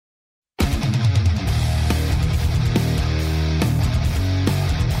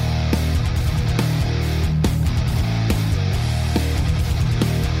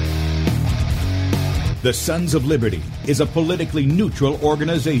The Sons of Liberty is a politically neutral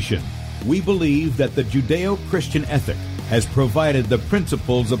organization. We believe that the Judeo-Christian ethic has provided the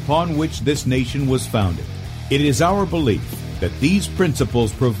principles upon which this nation was founded. It is our belief that these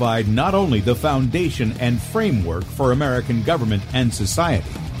principles provide not only the foundation and framework for American government and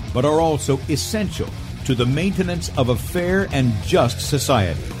society, but are also essential to the maintenance of a fair and just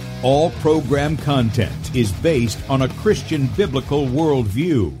society. All program content is based on a Christian biblical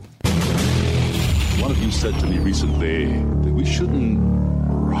worldview. One of you said to me recently that we shouldn't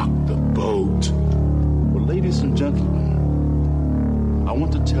rock the boat. Well, ladies and gentlemen, I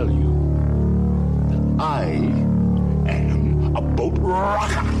want to tell you that I am a boat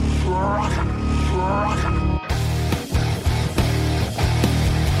rocker.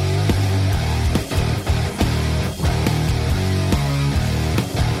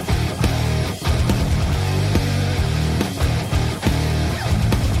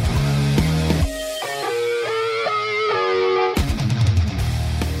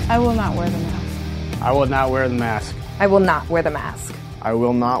 I will not wear the mask. I will not wear the mask. I will not wear the mask. I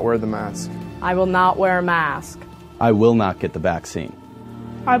will not wear the mask. I will not wear a mask. I will not get the vaccine.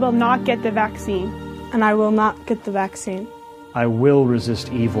 I will not get the vaccine. And I will not get the vaccine. I will resist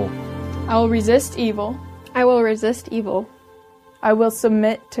evil. I will resist evil. I will resist evil. I will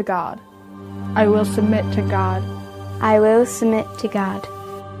submit to God. I will submit to God. I will submit to God.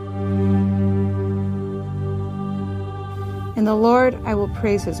 In the Lord I will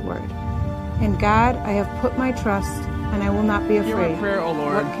praise His word. In God I have put my trust, and I will not be afraid. Hear my prayer, O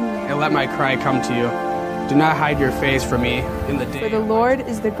Lord, and let my cry come to you. Do not hide your face from me in the day. For the Lord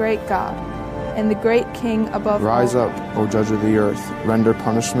is the great God, and the great King above all. Rise up, O judge of the earth, render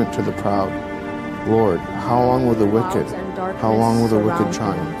punishment to the proud. Lord, how long will the wicked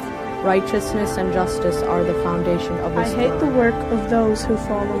triumph? Righteousness and justice are the foundation of His throne. I hate the work of those who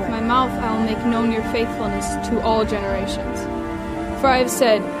fall away. With my mouth I will make known your faithfulness to all generations. For I have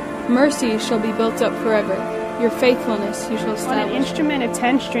said, mercy shall be built up forever. Your faithfulness you shall establish. On an instrument of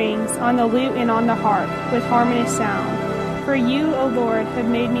 10 strings, on the lute and on the harp, with harmonious sound. For you, O Lord, have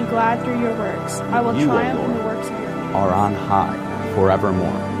made me glad through your works. I will triumph in the works of your hands. Are on high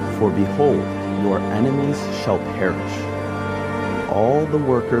forevermore. For behold, your enemies shall perish. All the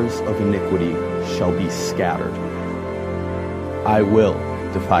workers of iniquity shall be scattered. I will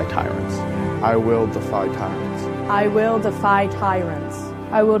defy tyrants. I will defy tyrants. I will defy tyrants.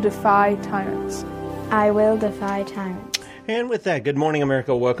 I will defy tyrants. I will defy tyrants. And with that, good morning,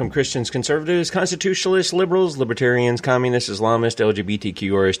 America. Welcome, Christians, conservatives, constitutionalists, liberals, libertarians, communists, Islamists,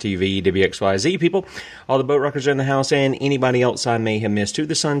 LGBTQ, RSTV, WXYZ people, all the boat rockers are in the house, and anybody else I may have missed to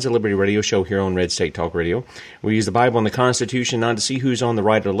the Sons of Liberty radio show here on Red State Talk Radio. We use the Bible and the Constitution not to see who's on the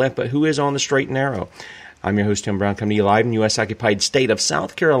right or left, but who is on the straight and narrow. I'm your host, Tim Brown, coming to you live in the U.S.-occupied state of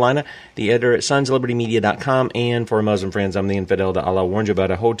South Carolina, the editor at sonsoflibertymedia.com, and for our Muslim friends, I'm the infidel that Allah warned you about.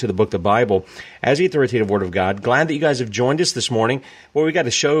 I hold to the book, the Bible, as the authoritative Word of God. Glad that you guys have joined us this morning. Well, we got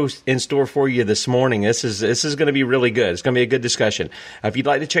a show in store for you this morning. This is going to be really good. It's going to be a good discussion. If you'd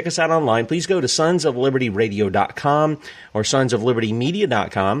like to check us out online, please go to sonsoflibertyradio.com or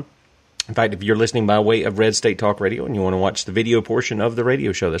sonsoflibertymedia.com. In fact, if you're listening by way of Red State Talk Radio and you want to watch the video portion of the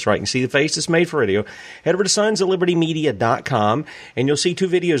radio show, that's right, you can see the face that's made for radio, head over to sonsoflibertymedia.com, and you'll see 2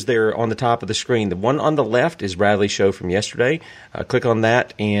 videos there on the top of the screen. The one on the left is Bradley's show from yesterday. Click on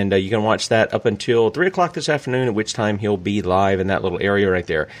that, and you can watch that up until 3 o'clock this afternoon, at which time he'll be live in that little area right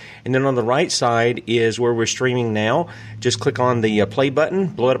there. And then on the right side is where we're streaming now. Just click on the play button,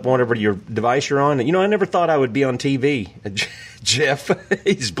 blow it up on whatever your device you're on. You know, I never thought I would be on TV. Jeff,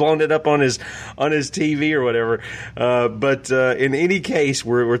 he's blown it up on his TV or whatever. But in any case,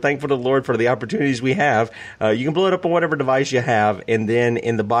 we're thankful to the Lord for the opportunities we have. You can blow it up on whatever device you have, and then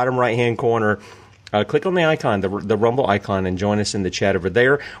in the bottom right-hand corner, click on the icon, the Rumble icon, and join us in the chat over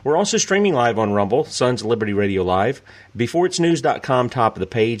there. We're also streaming live on Rumble, Sons of Liberty Radio Live, beforeitsnews.com, top of the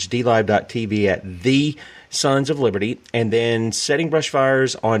page, dlive.tv at the Sons of Liberty, and then Setting Brush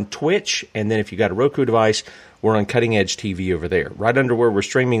Fires on Twitch, and then if you got a Roku device, we're on Cutting Edge TV over there. Right under where we're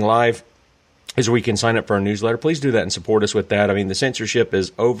streaming live is where you can sign up for our newsletter. Please do that and support us with that. I mean, the censorship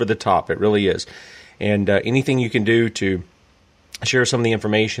is over the top. It really is. And anything you can do to share some of the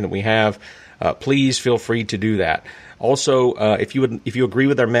information that we have, please feel free to do that. Also, if you agree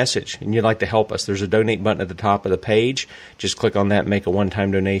with our message and you'd like to help us, there's a donate button at the top of the page. Just click on that, make a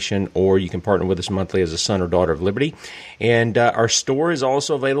one-time donation, or you can partner with us monthly as a son or daughter of liberty. And our store is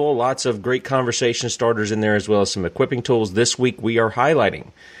also available. Lots of great conversation starters in there, as well as some equipping tools. This week we are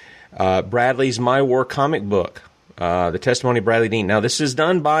highlighting Bradley's My War comic book, The Testimony of Bradley Dean. Now, this is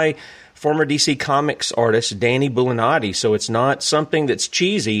done by former DC Comics artist Danny Bulanati. So it's not something that's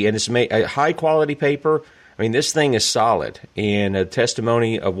cheesy, and it's made a high-quality paper. I mean, this thing is solid, and a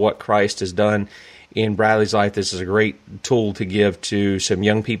testimony of what Christ has done in Bradley's life. This is a great tool to give to some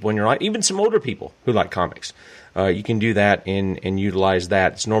young people in your life, even some older people who like comics. You can do that and utilize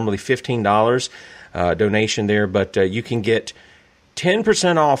that. It's normally $15 donation there, but you can get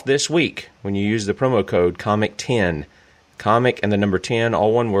 10% off this week when you use the promo code COMIC10. Comic and the number 10,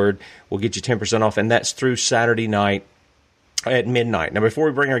 all one word, will get you 10% off, and that's through Saturday night at midnight. Now, before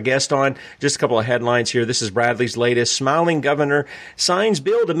we bring our guest on, just a couple of headlines here. This is Bradley's latest. Smiling governor signs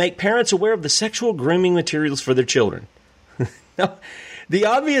bill to make parents aware of the sexual grooming materials for their children. Now, the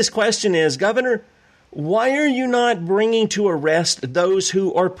obvious question is, Governor, why are you not bringing to arrest those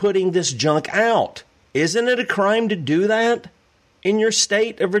who are putting this junk out? Isn't it a crime to do that in your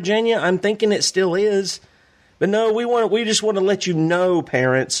state of Virginia? I'm thinking it still is. But no, we just want to let you know,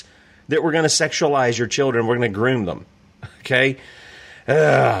 parents, that we're going to sexualize your children. We're going to groom them. Okay?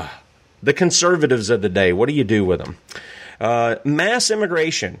 The conservatives of the day, what do you do with them? Mass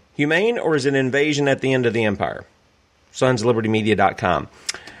immigration, humane or is it an invasion at the end of the empire? SonsLibertyMedia.com.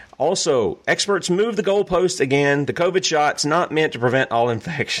 Also, experts move the goalpost again. The COVID shot's not meant to prevent all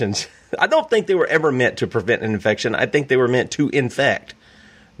infections. I don't think they were ever meant to prevent an infection. I think they were meant to infect.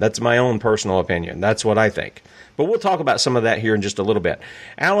 That's my own personal opinion. That's what I think. But we'll talk about some of that here in just a little bit.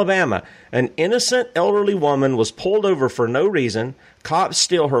 Alabama, an innocent elderly woman was pulled over for no reason. Cops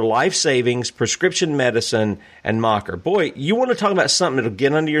steal her life savings, prescription medicine, and mock her. Boy, you want to talk about something that'll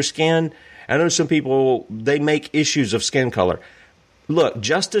get under your skin? I know some people, they make issues of skin color. Look,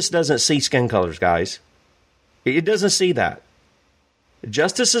 justice doesn't see skin colors, guys. It doesn't see that.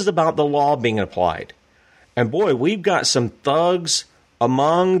 Justice is about the law being applied. And boy, we've got some thugs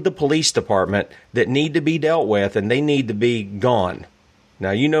among the police department that need to be dealt with, and they need to be gone. Now,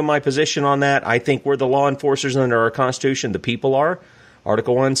 you know my position on that. I think we're the law enforcers under our Constitution. The people are.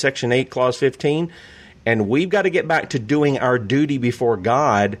 Article 1, Section 8, Clause 15. And we've got to get back to doing our duty before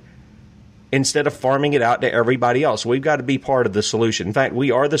God instead of farming it out to everybody else. We've got to be part of the solution. In fact,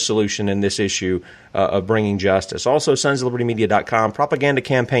 we are the solution in this issue of bringing justice. Also, SonsOfLibertyMedia.com, propaganda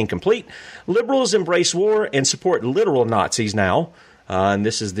campaign complete. Liberals embrace war and support literal Nazis now. And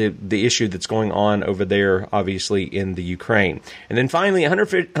this is the issue that's going on over there, obviously, in the Ukraine. And then finally,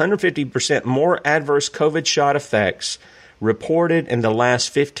 150% more adverse COVID shot effects reported in the last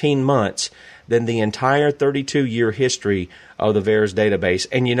 15 months than the entire 32-year history of the VAERS database.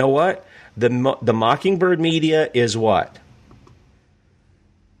 And you know what? The Mockingbird media is what?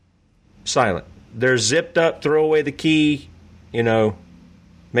 Silent. They're zipped up, throw away the key,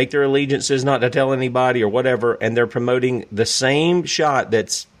 make their allegiances not to tell anybody or whatever, and they're promoting the same shot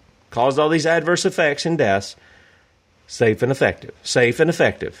that's caused all these adverse effects and deaths. Safe and effective, safe and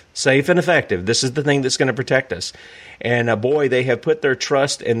effective, safe and effective. This is the thing that's going to protect us. And boy, they have put their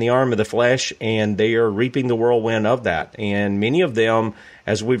trust in the arm of the flesh, and they are reaping the whirlwind of that. And many of them,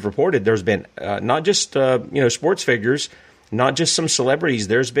 as we've reported, there's been not just sports figures, not just some celebrities.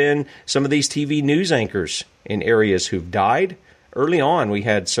 There's been some of these TV news anchors in areas who've died. Early on, we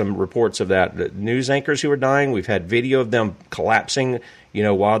had some reports of that. The news anchors who are dying. We've had video of them collapsing,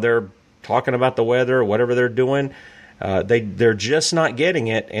 while they're talking about the weather or whatever they're doing. They're just not getting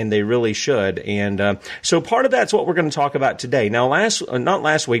it, and they really should. And so part of that's what we're going to talk about today. Now, not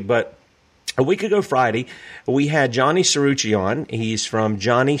last week, but a week ago Friday, we had Johnny Cerrucci on. He's from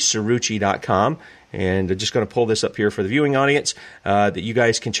JohnnyCerrucci.com. And I'm just going to pull this up here for the viewing audience that you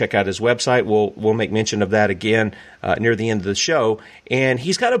guys can check out his website. We'll make mention of that again near the end of the show. And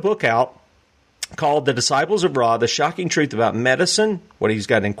he's got a book out called The Disciples of Ra, The Shocking Truth About Medicine, what he's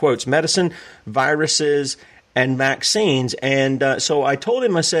got in quotes, medicine, viruses, and vaccines. And so I told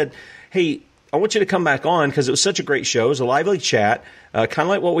him, I said, hey, I want you to come back on because it was such a great show. It was a lively chat, kind of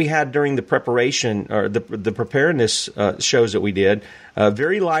like what we had during the preparation or the preparedness shows that we did.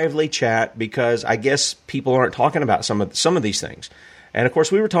 Very lively chat because I guess people aren't talking about some of these things. And, of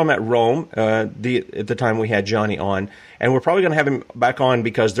course, we were talking about Rome at the time we had Johnny on. And we're probably going to have him back on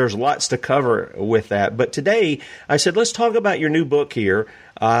because there's lots to cover with that. But today, I said, let's talk about your new book here.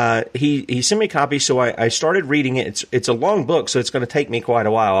 He sent me a copy, so I started reading it. It's a long book, so it's going to take me quite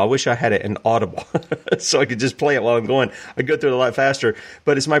a while. I wish I had it in Audible so I could just play it while I'm going. I'd go through it a lot faster.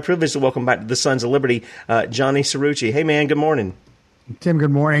 But it's my privilege to welcome back to the Sons of Liberty, Johnny Cerrucci. Hey, man, good morning. Tim,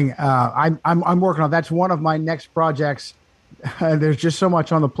 good morning. I'm working on that's one of my next projects. There's just so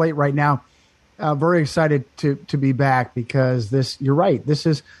much on the plate right now. Very excited to be back because you're right. This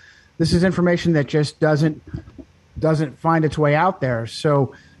is information that just doesn't find its way out there.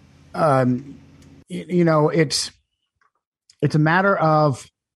 So, it's a matter of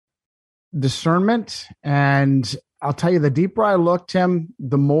discernment. And I'll tell you, the deeper I look, Tim,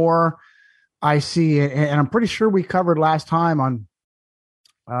 the more I see it. And I'm pretty sure we covered last time on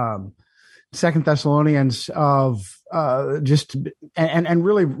 2 Thessalonians of and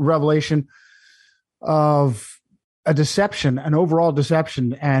really Revelation of a deception, an overall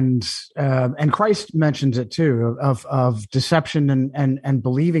deception, and Christ mentions it too, of deception and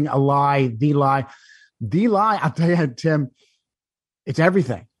believing a lie, the lie. I'll tell you, Tim, it's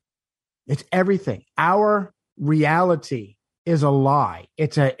everything. It's everything. Our reality is a lie.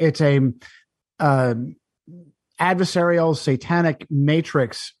 It's a adversarial, satanic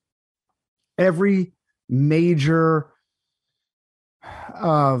matrix. Every major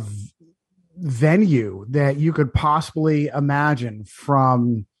venue that you could possibly imagine,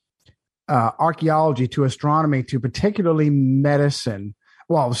 from archaeology to astronomy to particularly medicine,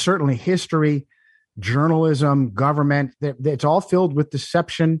 well, certainly history, journalism, government, it's all filled with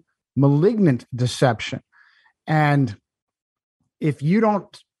deception, malignant deception. And if you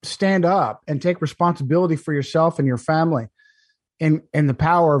don't stand up and take responsibility for yourself and your family in the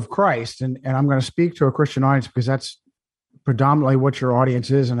power of Christ, and I'm going to speak to a Christian audience because that's predominantly what your audience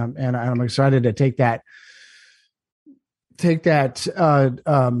is, and I'm excited to take that.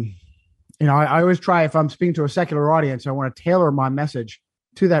 I always try, if I'm speaking to a secular audience, I want to tailor my message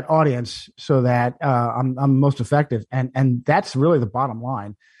to that audience so that I'm most effective, and that's really the bottom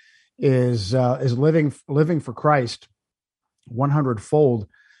line: is living for Christ 100-fold,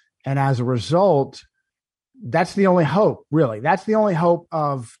 and as a result, that's the only hope. Really, that's the only hope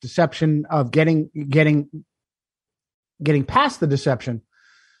of deception, of getting past the deception,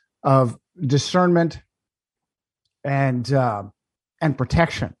 of discernment and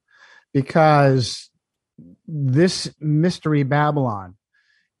protection, because this mystery Babylon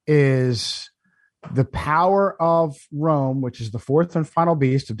is the power of Rome, which is the fourth and final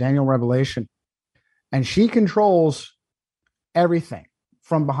beast of Daniel Revelation, and she controls everything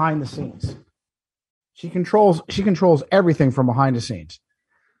from behind the scenes. She controls everything from behind the scenes.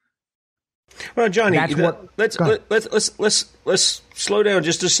 Well, Johnny, let's slow down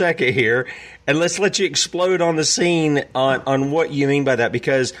just a second here, and let's let you explode on the scene on what you mean by that,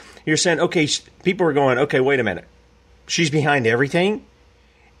 because you're saying, okay, people are going, okay, wait a minute, she's behind everything.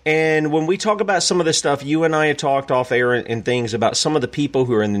 And when we talk about some of this stuff, you and I have talked off air and things about some of the people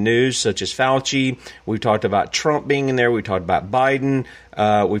who are in the news, such as Fauci. We've talked about Trump being in there. We've talked about Biden.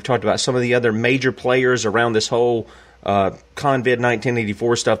 We've talked about some of the other major players around this whole COVID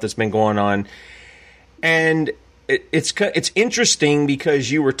 1984 stuff that's been going on. And it's interesting because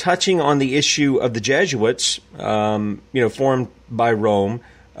you were touching on the issue of the Jesuits, formed by Rome,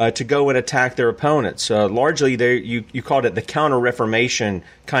 to go and attack their opponents. Largely, you called it the Counter-Reformation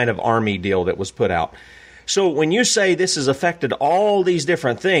kind of army deal that was put out. So when you say this has affected all these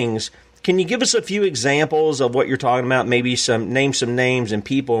different things, can you give us a few examples of what you're talking about? Maybe some names and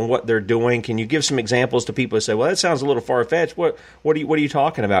people and what they're doing. Can you give some examples to people who say, well, that sounds a little far-fetched. What are you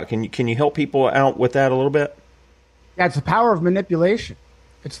talking about? Can you help people out with that a little bit? Yeah, it's the power of manipulation.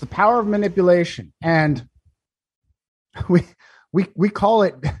 It's the power of manipulation. And we call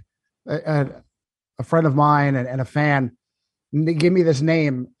it, a friend of mine and a fan give me this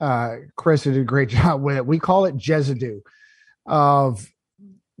name, Chris did a great job with it. We call it Jezidoo, of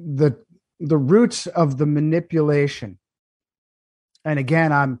the roots of the manipulation. And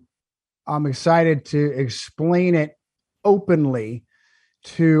again, I'm excited to explain it openly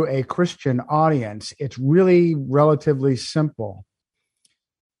to a Christian audience. It's really relatively simple.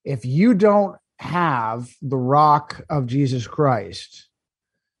 If you don't have the rock of Jesus Christ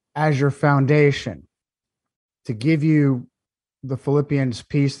as your foundation to give you the Philippians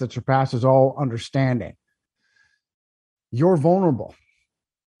peace that surpasses all understanding, you're vulnerable.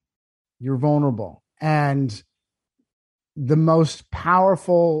 You're vulnerable. And the most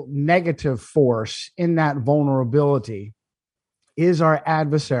powerful negative force in that vulnerability is our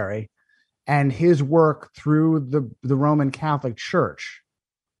adversary and his work through the Roman Catholic Church.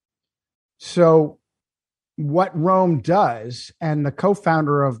 So what Rome does, and the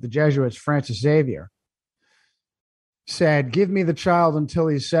co-founder of the Jesuits, Francis Xavier, said, give me the child until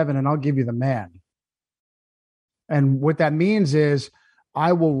he's 7 and I'll give you the man. And what that means is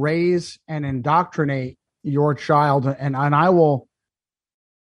I will raise and indoctrinate your child, and I will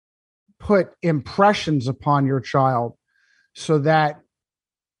put impressions upon your child so that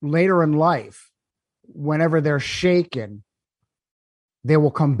later in life, whenever they're shaken, they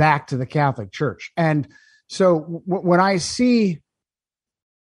will come back to the Catholic Church. And so when I see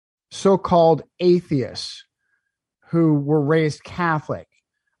so-called atheists who were raised Catholic,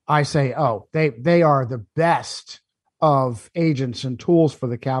 I say, oh, they are the best of agents and tools for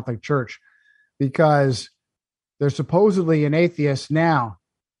the Catholic Church, because they're supposedly an atheist now,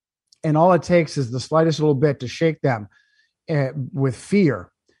 and all it takes is the slightest little bit to shake them with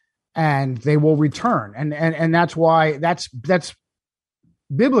fear, and they will return. And that's why that's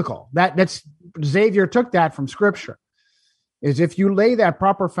biblical. That's Xavier took that from Scripture. Is if you lay that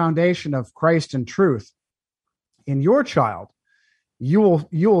proper foundation of Christ and truth in your child, you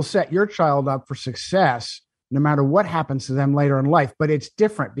will set your child up for success no matter what happens to them later in life. But it's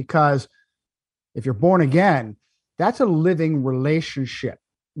different, because if you're born again, that's a living relationship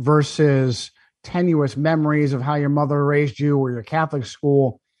versus tenuous memories of how your mother raised you or your Catholic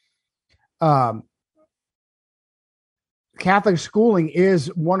school. Catholic schooling is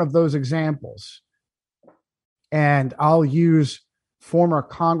one of those examples. And I'll use former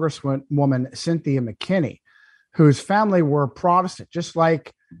Congresswoman Cynthia McKinney, whose family were Protestant, just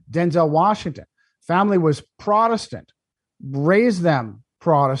like Denzel Washington. Family was Protestant, raised them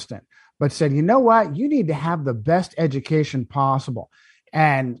Protestant, but said, you know what? You need to have the best education possible.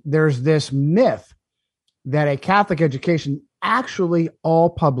 And there's this myth that a Catholic education, actually all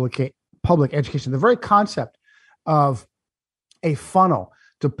public education, the very concept of a funnel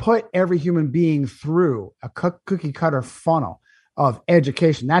to put every human being through a cookie cutter funnel of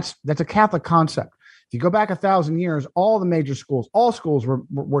education. That's a Catholic concept. If you go back 1,000 years, all the major schools, all schools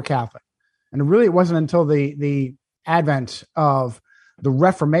were Catholic. And really, it wasn't until the advent of the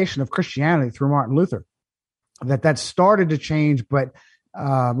Reformation of Christianity through Martin Luther that started to change, but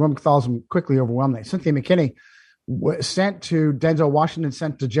Roman Catholicism quickly overwhelmed it. Cynthia McKinney sent to Denzel Washington,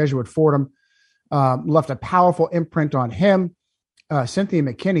 sent to Jesuit Fordham, left a powerful imprint on him. Cynthia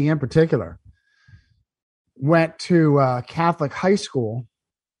McKinney, in particular, went to Catholic high school,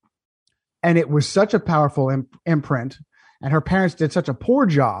 and it was such a powerful imprint, and her parents did such a poor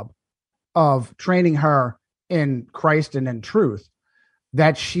job of training her in Christ and in truth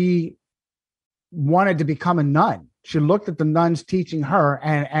that she wanted to become a nun. She looked at the nuns teaching her,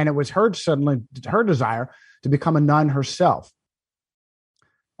 and it was her desire to become a nun herself.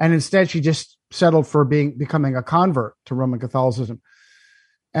 And instead, she just settled for becoming a convert to Roman Catholicism.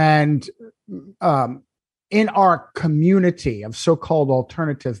 And in our community of so-called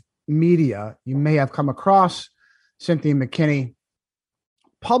alternative media, you may have come across Cynthia McKinney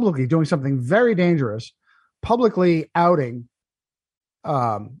publicly doing something very dangerous, publicly outing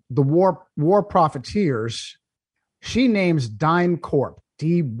the war profiteers. She names DYMEcorp,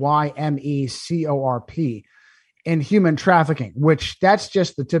 DYMECORP, in human trafficking, which that's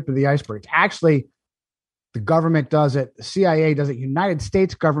just the tip of the iceberg. It's actually, the government does it, the CIA does it, United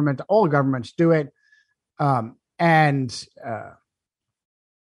States government, all governments do it. In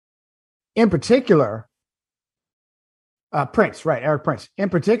particular, Prince, right, Eric Prince. In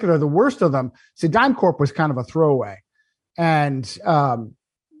particular, the worst of them, see, DYMEcorp was kind of a throwaway. And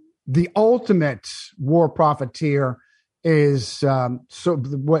the ultimate war profiteer is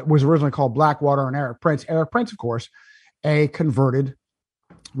what was originally called Blackwater and Eric Prince. Eric Prince, of course, a converted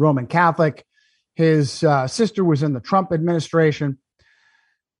Roman Catholic. His sister was in the Trump administration.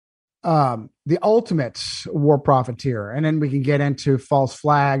 The ultimate war profiteer. And then we can get into false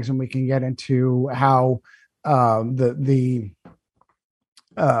flags, and we can get into how the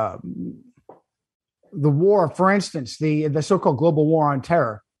war, for instance, the so-called global war on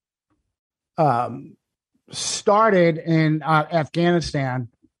terror, started in Afghanistan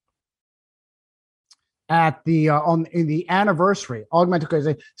at in the anniversary.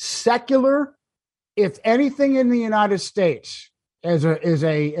 Augmented secular, if anything, in the United States as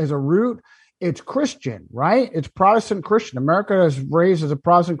a root, it's Christian, right? It's Protestant Christian. America is raised as a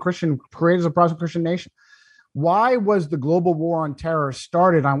Protestant Christian, created as a Protestant Christian nation. Why was the global war on terror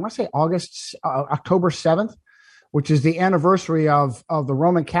started? I want to say October 7th, which is the anniversary of the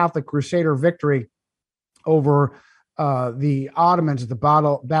Roman Catholic Crusader victory over the Ottomans at the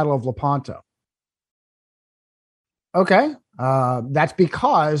Battle of Lepanto. Okay, that's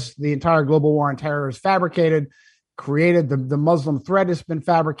because the entire global war on terror is fabricated, created. The Muslim threat has been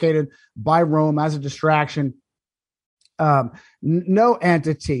fabricated by Rome as a distraction. No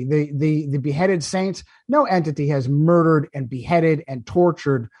entity, the beheaded saints, no entity has murdered and beheaded and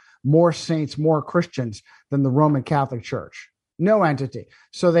tortured more saints, more Christians than the Roman Catholic Church. No entity.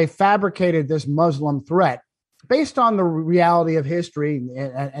 So they fabricated this Muslim threat based on the reality of history,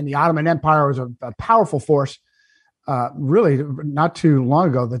 and the Ottoman Empire was a powerful force. Really, not too long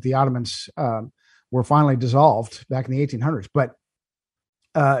ago that the Ottomans were finally dissolved back in the 1800s, but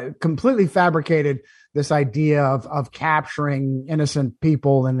completely fabricated this idea of capturing innocent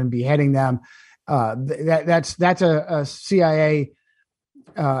people and then beheading them. That's a CIA,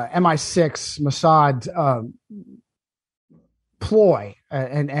 MI6, Mossad ploy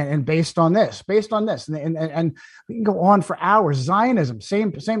and based on this, and we can go on for hours. Zionism,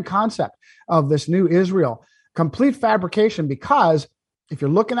 same concept of this new Israel, complete fabrication, because if you're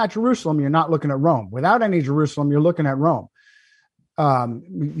looking at Jerusalem, you're not looking at Rome. Without any Jerusalem, you're looking at Rome.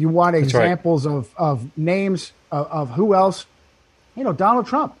 You want examples of names of who else? Donald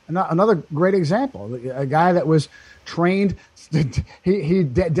Trump, another great example, a guy that was trained.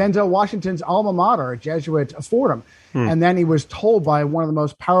 Denzel Washington's alma mater, a Jesuit, Fordham. And then he was told by one of the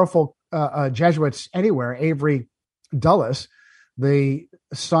most powerful Jesuits anywhere, Avery Dulles, the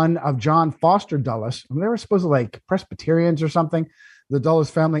son of John Foster Dulles. They were supposed to like Presbyterians or something. The Dulles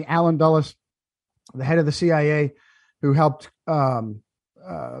family, Alan Dulles, the head of the CIA, who helped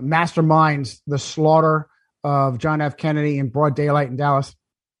masterminds the slaughter of John F. Kennedy in broad daylight in Dallas.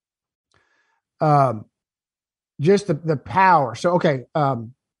 Just the power. So,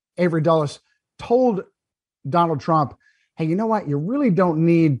 Avery Dulles told Donald Trump, hey, you know what? You really don't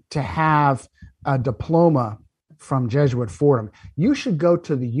need to have a diploma from Jesuit Fordham. You should go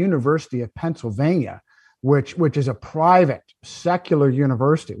to the University of Pennsylvania, which is a private secular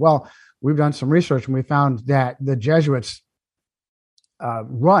university. Well, we've done some research and we found that the Jesuits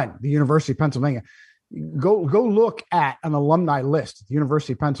run the University of Pennsylvania. Go look at an alumni list at the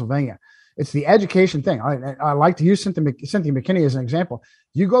University of Pennsylvania. It's the education thing. I like to use Cynthia McKinney as an example.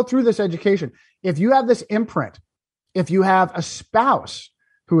 You go through this education. If you have this imprint, if you have a spouse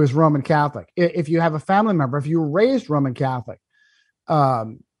who is Roman Catholic, if you have a family member, if you were raised Roman Catholic,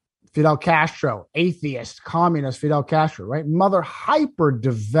 Fidel Castro, atheist, communist Fidel Castro, right? Mother, hyper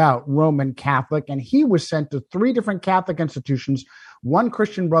devout Roman Catholic, and he was sent to 3 different Catholic institutions, 1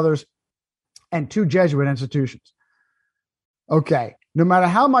 Christian Brothers, and 2 Jesuit institutions. Okay, no matter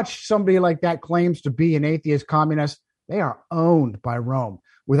how much somebody like that claims to be an atheist communist, they are owned by Rome.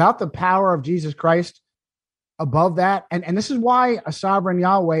 Without the power of Jesus Christ above that, and this is why a sovereign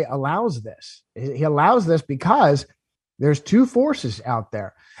Yahweh allows this. He allows this because there's 2 forces out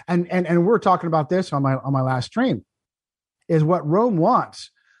there. And we're talking about this on my last stream, is what Rome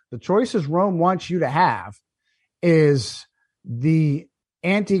wants. The choices Rome wants you to have is the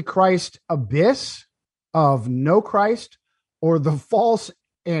Antichrist abyss of no Christ, or the false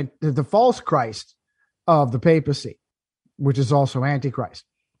Christ of the papacy, which is also Antichrist.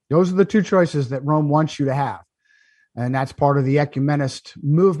 Those are the 2 choices that Rome wants you to have. And that's part of the ecumenist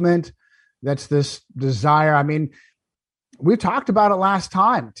movement. That's this desire. I mean, we talked about it last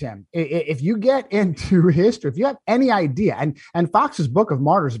time, Tim. If you get into history, if you have any idea, and Fox's Book of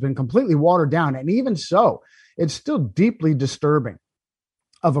Martyrs has been completely watered down, and even so, it's still deeply disturbing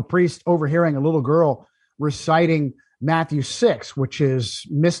of a priest overhearing a little girl reciting Matthew 6, which is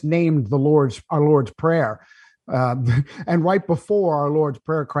misnamed our Lord's Prayer. And right before our Lord's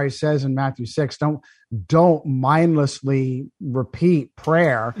Prayer, Christ says in Matthew 6, don't mindlessly repeat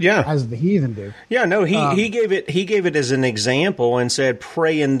prayer as the heathen do. Yeah, no, he gave it as an example and said,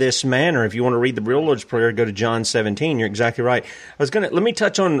 pray in this manner. If you want to read the real Lord's Prayer, go to John 17. You're exactly right. Let me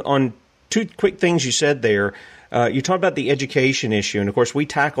touch on 2 quick things you said there. You talked about the education issue, and of course we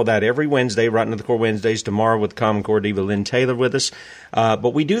tackle that every Wednesday, right into the Core Wednesdays, tomorrow with Common Core Diva Lynn Taylor with us.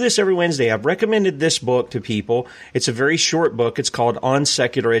 But we do this every Wednesday. I've recommended this book to people. It's a very short book. It's called On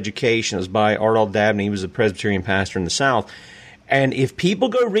Secular Education. It's by Ardal Dabney. He was a Presbyterian pastor in the South. And if people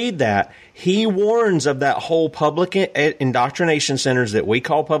go read that, he warns of that whole public indoctrination centers that we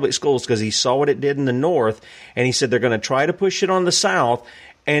call public schools, because he saw what it did in the North, and he said they're going to try to push it on the South.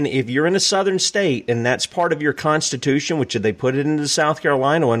 And if you're in a southern state and that's part of your constitution, which they put it into the South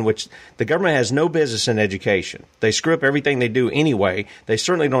Carolina one, which the government has no business in education. They screw up everything they do anyway. They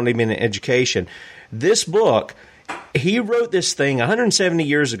certainly don't need in education. This book, he wrote this thing 170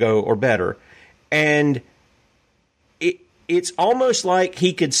 years ago or better, and it's almost like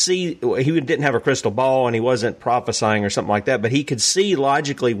he could see. He didn't have a crystal ball and he wasn't prophesying or something like that, but he could see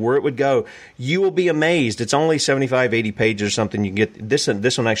logically where it would go. You will be amazed. It's only 75, 80 pages or something. You can get this.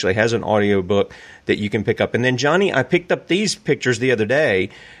 This one actually has an audio book that you can pick up. And then, Johnny, I picked up these pictures the other day,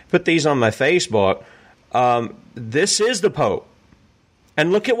 put these on my Facebook. This is the Pope.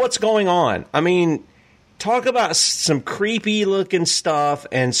 And look at what's going on. I mean, talk about some creepy looking stuff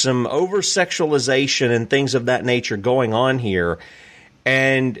and some over-sexualization and things of that nature going on here.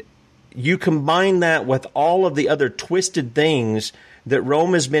 And you combine that with all of the other twisted things that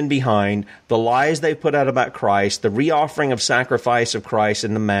Rome has been behind, the lies they put out about Christ, the reoffering of sacrifice of Christ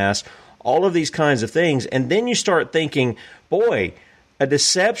in the Mass, all of these kinds of things. And then you start thinking, boy, a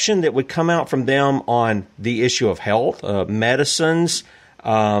deception that would come out from them on the issue of health, medicines,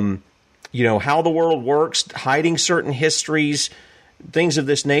 how the world works, hiding certain histories, things of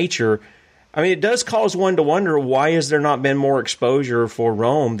this nature. I mean, it does cause one to wonder, why has there not been more exposure for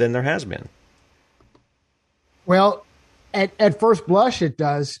Rome than there has been? Well, at first blush, it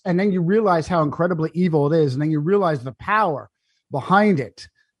does. And then you realize how incredibly evil it is. And then you realize the power behind it,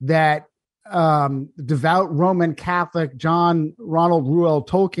 that devout Roman Catholic John Ronald Reuel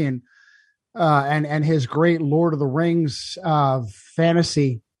Tolkien and his great Lord of the Rings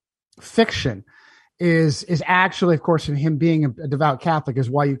fantasy fiction is actually, of course, him being a devout Catholic is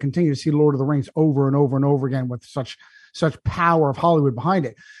why you continue to see Lord of the Rings over and over and over again with such power of Hollywood behind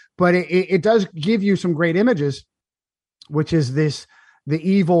it. But it does give you some great images, which is the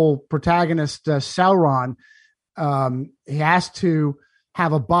evil protagonist, Sauron. He has to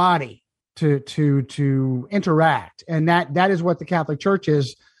have a body to interact. And that is what the Catholic Church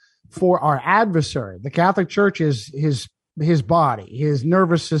is for our adversary. The Catholic Church is his body, his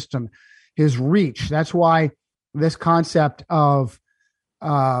nervous system, his reach. That's why this concept of,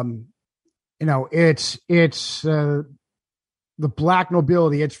 it's the black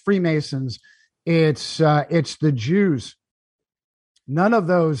nobility, it's Freemasons, it's the Jews. None of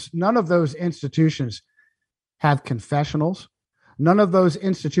those institutions have confessionals. None of those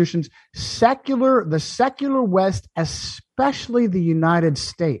institutions, the secular West, especially the United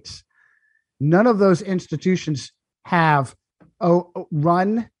States, none of those institutions have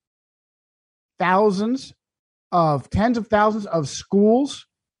run tens of thousands of schools,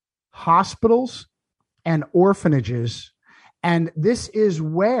 hospitals, and orphanages. And this is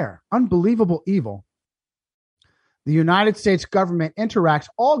where, unbelievable evil, the United States government interacts,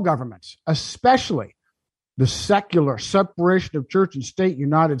 all governments, especially the secular separation of church and state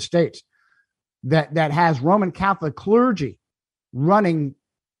United States, that has Roman Catholic clergy running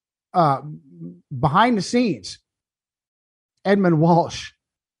behind the scenes. Edmund Walsh.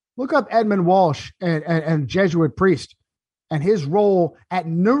 Look up Edmund Walsh and Jesuit priest and his role at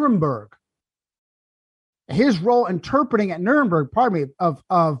Nuremberg. His role interpreting at Nuremberg, of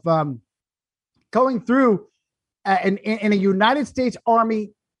going through in a United States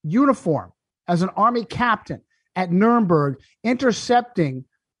Army uniform as an Army captain at Nuremberg, intercepting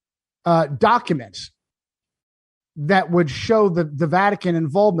documents that would show the Vatican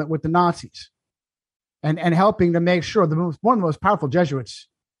involvement with the Nazis, and helping to make sure one of the most powerful Jesuits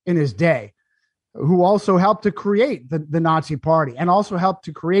in his day, who also helped to create the Nazi Party and also helped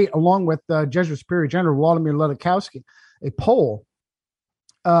to create, along with Jesuit Superior General Vladimir Ledikowski, a Pole,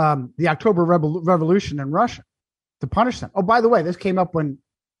 the October Revolution in Russia to punish them. Oh, by the way, this came up in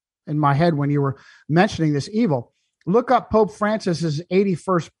my head when you were mentioning this evil. Look up Pope Francis's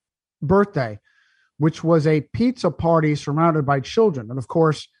 81st birthday, which was a pizza party surrounded by children. And of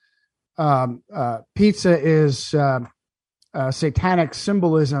course, pizza is satanic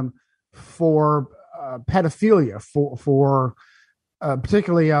symbolism for pedophilia, for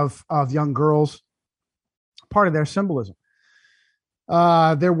particularly of young girls, part of their symbolism.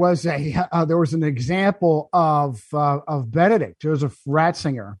 There was an example of Benedict Joseph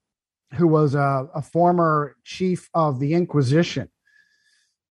Ratzinger, who was a former chief of the Inquisition.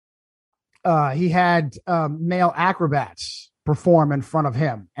 He had male acrobats perform in front of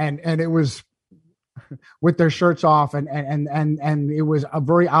him, and it was with their shirts off, and it was a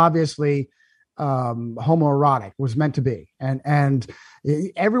very obviously homoerotic, was meant to be, and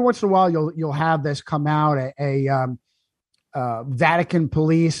every once in a while you'll have this come out, a Vatican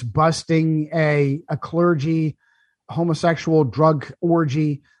police busting a clergy homosexual drug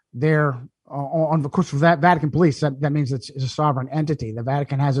orgy there on, of course, for that Vatican police, that means it's a sovereign entity. The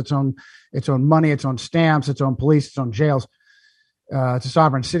Vatican has its own money, its own stamps, its own police, its own jails. It's a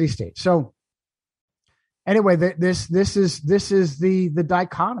sovereign city state. So anyway, this is the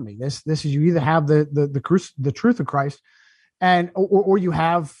dichotomy. This is, you either have the truth of Christ, or you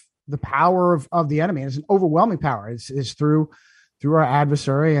have the power of the enemy. It's an overwhelming power. It's through our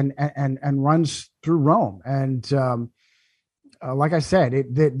adversary and runs through Rome. And like I said,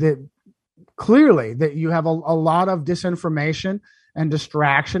 clearly that you have a lot of disinformation and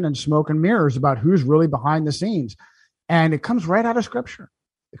distraction and smoke and mirrors about who's really behind the scenes. And it comes right out of Scripture.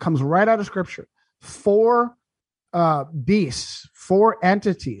 Four beasts, four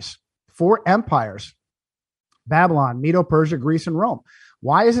entities, four empires: Babylon, Medo-Persia, Greece, and Rome.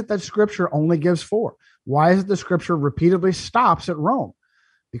 Why is it that Scripture only gives four? Why is it the Scripture repeatedly stops at Rome?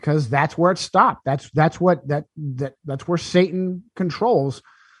 Because that's where it stopped. That's where Satan controls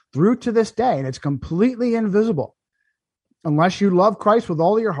through to this day, and it's completely invisible unless you love Christ with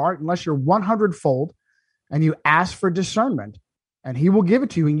all of your heart, unless you're 100-fold, and you ask for discernment, and He will give it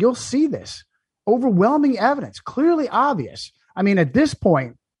to you, and you'll see this overwhelming evidence, clearly obvious. I mean, at this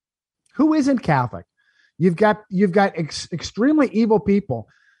point, who isn't Catholic? You've got extremely evil people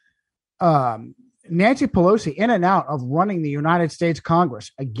Nancy Pelosi in and out of running the United States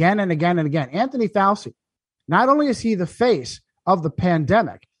Congress again and again and again. Anthony Fauci, not only is he the face of the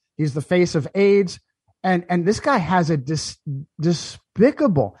pandemic, he's the face of AIDS. And this guy has a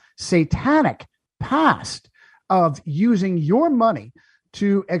despicable, satanic past of using your money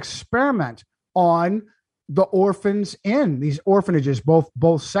to experiment on the orphans in these orphanages, both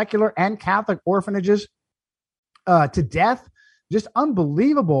secular and Catholic orphanages, to death. Just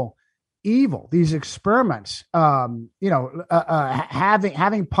unbelievable evil. These experiments, having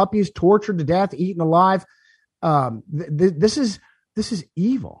puppies tortured to death, eaten alive. This is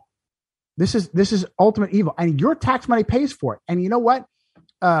evil. This is ultimate evil, and your tax money pays for it. And you know what?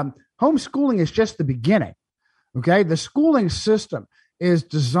 Homeschooling is just the beginning. Okay, the schooling system is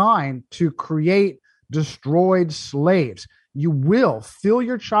designed to create destroyed slaves. You will fill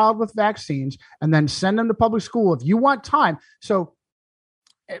your child with vaccines and then send them to public school if you want time. So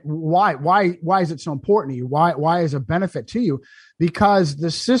why is it so important to you? Why is it a benefit to you? Because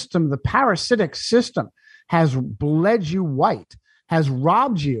the system, the parasitic system, has bled you white, has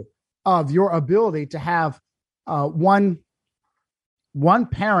robbed you of your ability to have one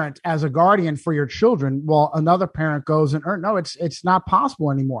parent as a guardian for your children while another parent goes and earns. No, it's not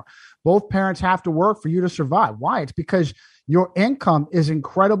possible anymore. Both parents have to work for you to survive. Why? It's because your income is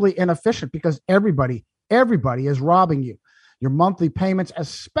incredibly inefficient because everybody is robbing you. Your monthly payments,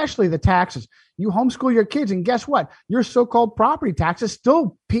 especially the taxes. You homeschool your kids, and guess what? Your so-called property taxes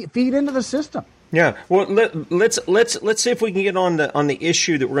still feed into the system. Yeah, well, let's see if we can get on the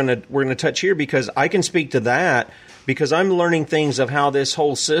issue that we're gonna touch here, because I can speak to that because I'm learning things of how this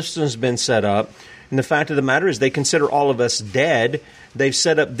whole system's been set up. And the fact of the matter is, they consider all of us dead. They've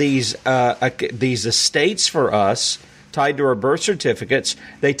set up these estates for us tied to our birth certificates.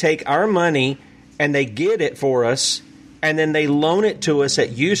 They take our money and they get it for us, and then they loan it to us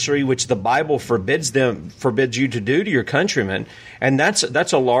at usury, which the Bible forbids you to do to your countrymen. And that's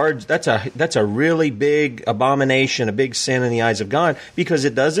a really big abomination, a big sin in the eyes of God, because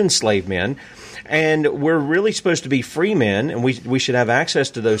it does enslave men. And we're really supposed to be free men, and we should have access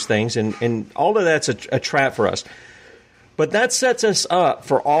to those things. And all of that's a trap for us. But that sets us up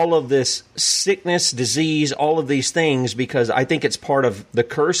for all of this sickness, disease, all of these things, because I think it's part of the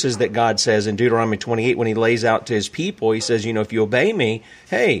curses that God says in Deuteronomy 28 when he lays out to his people. He says, if you obey me,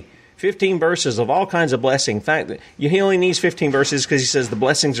 hey, 15 verses of all kinds of blessing. In fact, he only needs 15 verses because he says the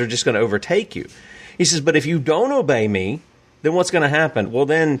blessings are just going to overtake you. He says, but if you don't obey me, then what's going to happen? Well,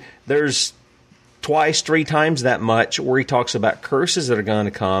 then there's twice, 3 times that much where he talks about curses that are going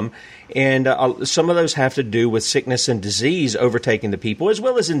to come. And some of those have to do with sickness and disease overtaking the people, as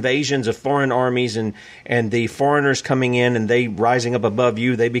well as invasions of foreign armies and the foreigners coming in and they rising up above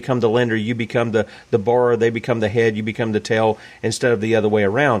you. They become the lender, you become the borrower, they become the head, you become the tail, instead of the other way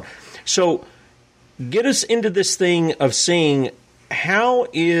around. So get us into this thing of seeing how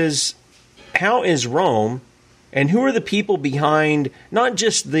is Rome, and who are the people behind not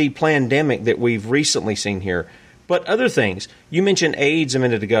just the pandemic that we've recently seen here, but other things. You mentioned AIDS a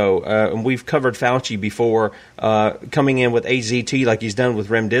minute ago, and we've covered Fauci before, coming in with AZT like he's done with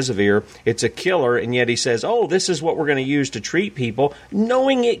remdesivir. It's a killer, and yet he says, this is what we're going to use to treat people,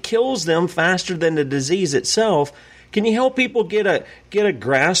 knowing it kills them faster than the disease itself. Can you help people get a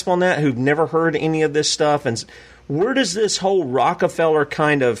grasp on that who've never heard any of this stuff? And where does this whole Rockefeller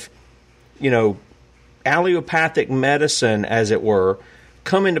kind of, allopathic medicine, as it were,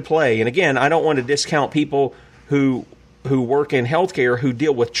 come into play? And again, I don't want to discount people who work in healthcare who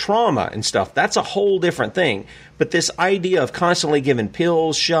deal with trauma and stuff. That's a whole different thing. But this idea of constantly giving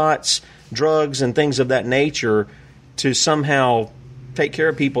pills, shots, drugs, and things of that nature to somehow take care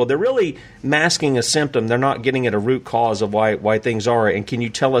of people, they're really masking a symptom. They're not getting at a root cause of why things are. And can you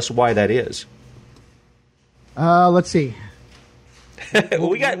tell us why that is? Let's see.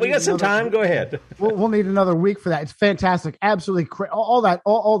 we got some time. Go ahead. We'll need another week for that. It's fantastic. Absolutely. All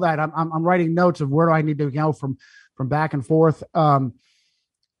that. I'm writing notes of where do I need to go from back and forth.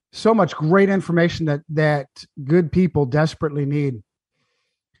 So much great information that good people desperately need.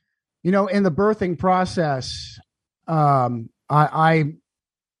 In the birthing process, I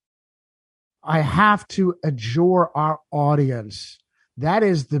have to adjure our audience. That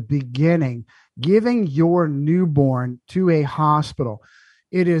is the beginning. Giving your newborn to a hospital.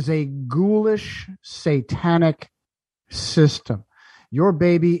 It is a ghoulish, satanic system. Your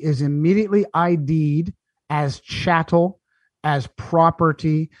baby is immediately ID'd as chattel, as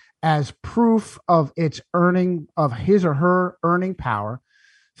property, as proof of its earning, of his or her earning power,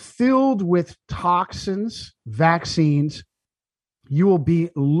 filled with toxins, vaccines. You will be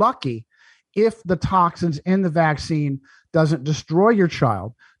lucky if the toxins in the vaccine doesn't destroy your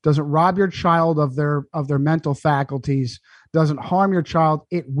child, doesn't rob your child of their mental faculties, doesn't harm your child.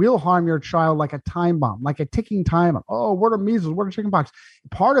 It will harm your child like a time bomb, like a ticking time bomb. Oh, what are measles? What are chickenpox?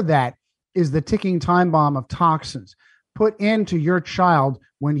 Part of that is the ticking time bomb of toxins put into your child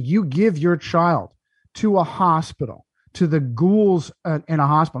when you give your child to a hospital, to the ghouls in a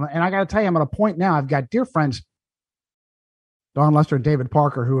hospital. And I got to tell you, I'm at a point now, I've got dear friends, Don Lester and David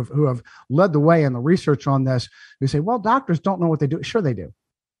Parker, who have led the way in the research on this, who say, well, doctors don't know what they do. Sure they do.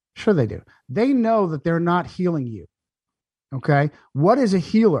 Sure they do. They know that they're not healing you. Okay. What is a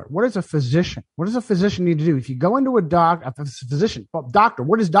healer? What is a physician? What does a physician need to do? If you go into a physician, doctor,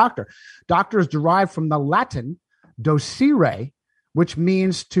 what is doctor? Doctor is derived from the Latin docere, which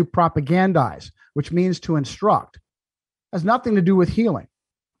means to propagandize, which means to instruct. It has nothing to do with healing.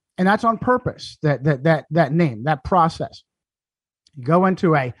 And that's on purpose, that name, that process. You go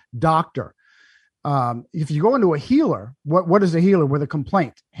into a doctor. If you go into a healer, what is a healer with a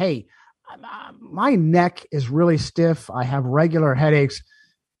complaint? Hey, my neck is really stiff. I have regular headaches.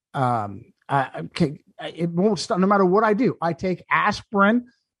 It won't stop no matter what I do. I take aspirin.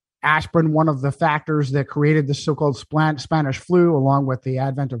 Aspirin, one of the factors that created the so-called Spanish flu, along with the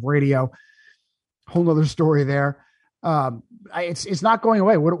advent of radio. Whole nother story there. It's not going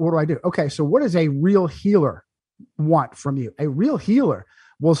away. What do I do? Okay, so what does a real healer want from you? A real healer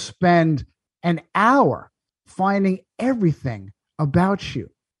will spend an hour finding everything about you.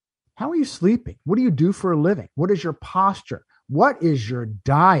 How are you sleeping? What do you do for a living? What is your posture? What is your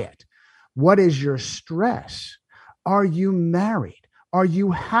diet? What is your stress? Are you married? Are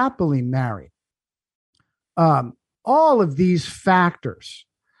you happily married? All of these factors.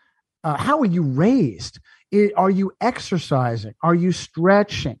 How are you raised? Are you exercising? Are you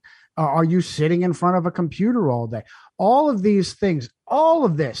stretching? Are you sitting in front of a computer all day? All of these things, all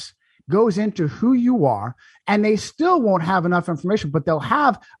of this goes into who you are, and they still won't have enough information, but they'll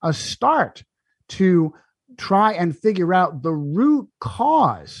have a start to try and figure out the root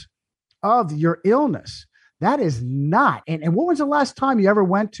cause of your illness. That is not. And when was the last time you ever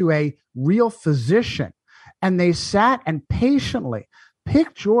went to a real physician and they sat and patiently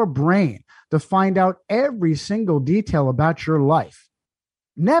picked your brain to find out every single detail about your life?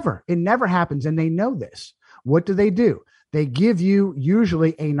 Never. It never happens. And they know this. What do? They give you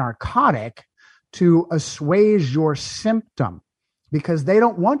usually a narcotic to assuage your symptom because they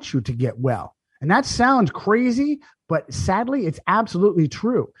don't want you to get well. And that sounds crazy, but sadly, it's absolutely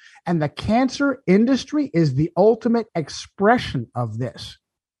true. And the cancer industry is the ultimate expression of this.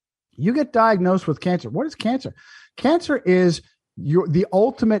 You get diagnosed with cancer. What is cancer? Cancer is the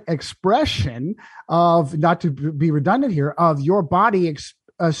ultimate expression of, not to be redundant here, of your body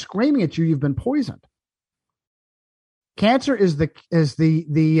screaming at you, you've been poisoned. Cancer is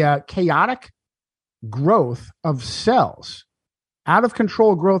the chaotic growth of cells, out of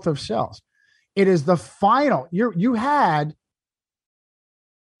control growth of cells. It is the final. You had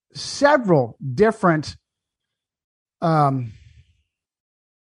several different. You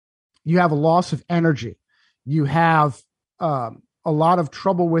have a loss of energy. You have a lot of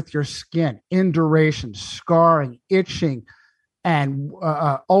trouble with your skin, induration, scarring, itching, and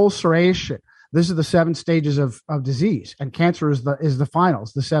ulceration. This is the 7 stages of disease, and cancer is the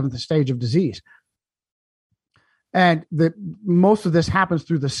finals, the 7th stage of disease. And most of this happens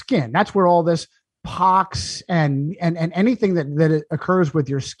through the skin. That's where all this pox and anything that occurs with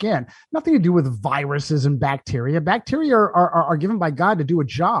your skin, nothing to do with viruses and bacteria. Bacteria are given by God to do a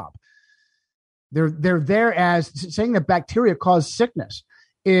job. They're there as saying that bacteria cause sickness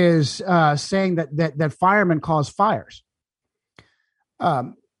is saying that firemen cause fires.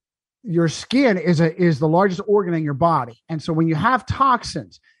 Your skin is the largest organ in your body. And so when you have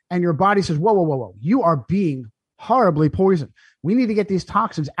toxins and your body says, whoa, you are being horribly poisoned. We need to get these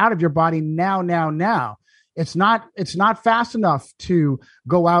toxins out of your body now. It's not fast enough to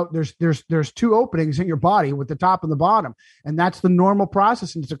go out. There's 2 openings in your body with the top and the bottom. And that's the normal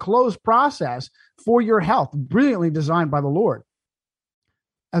process. And it's a closed process for your health, brilliantly designed by the Lord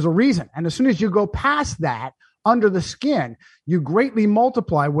as a reason. And as soon as you go past that, under the skin, you greatly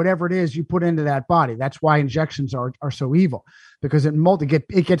multiply whatever it is you put into that body. That's why injections are so evil, because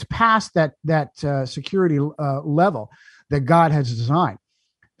it gets past that security level that God has designed.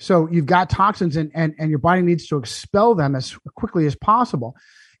 So you've got toxins and your body needs to expel them as quickly as possible.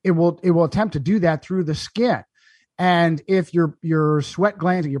 It will attempt to do that through the skin. And if your sweat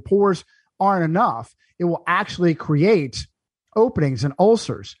glands and your pores aren't enough, it will actually create openings and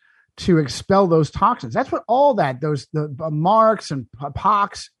ulcers to expel those toxins. That's what all that, the marks and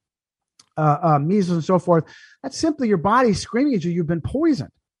pox, measles and so forth, that's simply your body screaming at you, you've been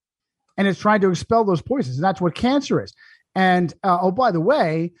poisoned. And it's trying to expel those poisons. And that's what cancer is. And, by the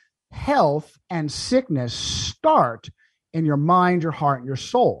way, health and sickness start in your mind, your heart, and your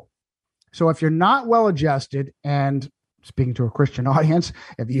soul. So if you're not well adjusted, and speaking to a Christian audience,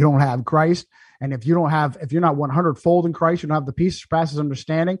 if you don't have Christ, and if you're not 100-fold in Christ, you don't have the peace that surpasses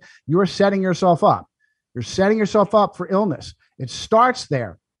understanding, you are setting yourself up. You're setting yourself up for illness. It starts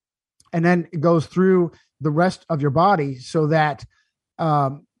there, and then it goes through the rest of your body, so that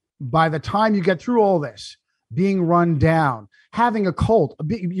by the time you get through all this, being run down, having a cold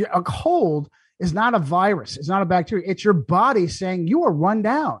is not a virus. It's not a bacteria. It's your body saying you are run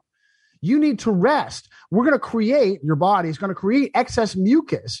down. You need to rest. Your body is going to create excess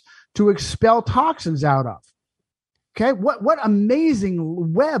mucus to expel toxins out of. Okay. What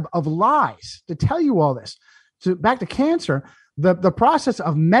amazing web of lies to tell you all this. So back to cancer, the process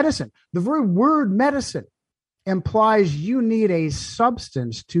of medicine, the very word medicine implies you need a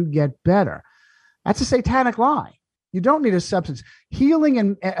substance to get better. That's a satanic lie. You don't need a substance. Healing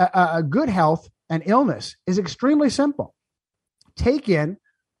and good health and illness is extremely simple. Take in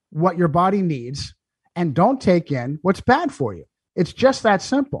what your body needs and don't take in what's bad for you. It's just that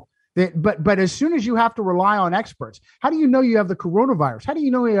simple. But as soon as you have to rely on experts, how do you know you have the coronavirus? How do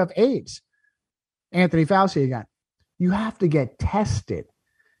you know you have AIDS? Anthony Fauci again. You have to get tested.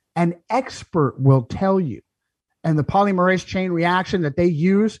 An expert will tell you. And the polymerase chain reaction that they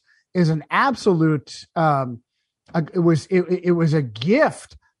use is an absolute. It was a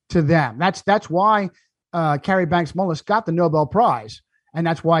gift to them. That's why Carrie Banks Mullis got the Nobel Prize, and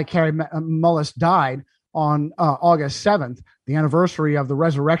that's why Carrie Mullis died on August 7th, the anniversary of the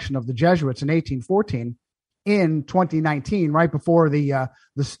resurrection of the Jesuits in 1814, in 2019, right before the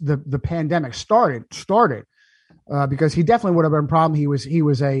pandemic started. Because he definitely would have been a problem. He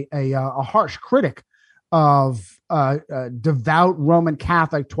was a harsh critic of devout Roman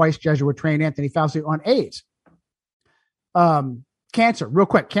Catholic, twice Jesuit trained Anthony Fauci on AIDS. Cancer, real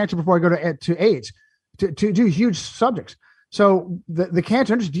quick, cancer before I go to AIDS, to do huge subjects. So the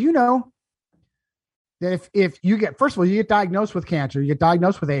cancer industry, do you know that if you get, first of all, you get diagnosed with cancer, you get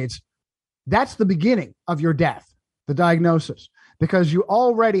diagnosed with AIDS, that's the beginning of your death, the diagnosis, because you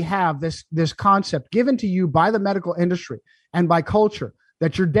already have this concept given to you by the medical industry and by culture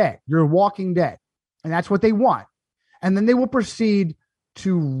that you're dead, you're walking dead. And that's what they want. And then they will proceed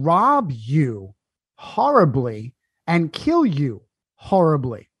to rob you horribly and kill you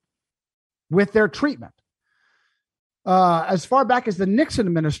horribly with their treatment. As far back as the Nixon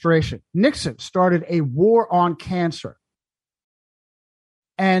administration, Nixon started a war on cancer.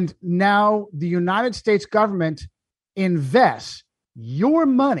 And now the United States government invests your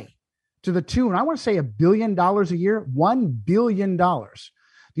money to the tune, I want to say $1 billion a year, $1 billion. You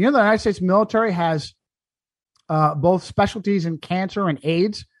know, the United States military has both specialties in cancer and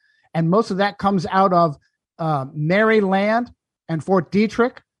AIDS, and most of that comes out of Maryland and Fort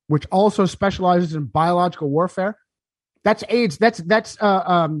Detrick, which also specializes in biological warfare. That's AIDS. That's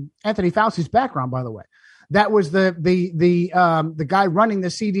Anthony Fauci's background, by the way. That was the guy running the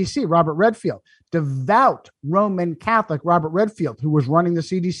CDC, Robert Redfield, devout Roman Catholic Robert Redfield, who was running the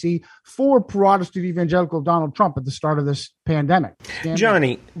CDC for Protestant evangelical Donald Trump at the start of this pandemic.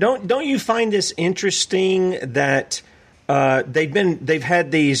 Johnny, don't you find this interesting that they've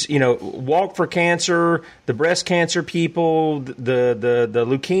had these, Walk for Cancer, the breast cancer people, the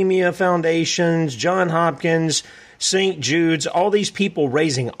leukemia foundations, Johns Hopkins, St. Jude's, all these people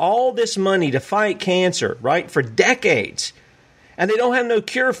raising all this money to fight cancer, right, for decades. And they don't have no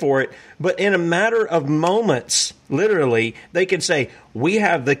cure for it. But in a matter of moments, literally, they can say, we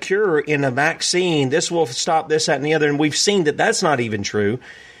have the cure in a vaccine. This will stop this, that, and the other. And we've seen that that's not even true.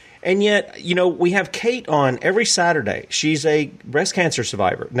 And yet, we have Kate on every Saturday. She's a breast cancer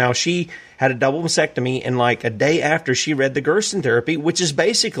survivor. Now, she had a double mastectomy, and like a day after she read the Gerson therapy, which is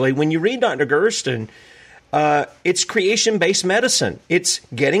basically, when you read Dr. Gerson, it's creation-based medicine. It's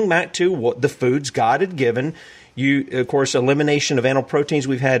getting back to what the foods God had given. Of course, elimination of animal proteins.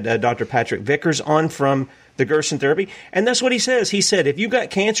 We've had Dr. Patrick Vickers on from the Gerson therapy. And that's what he says. He said, if you got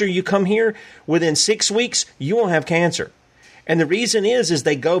cancer, you come here, within 6 weeks, you won't have cancer. And the reason is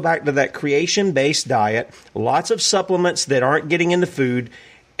they go back to that creation-based diet, lots of supplements that aren't getting in the food.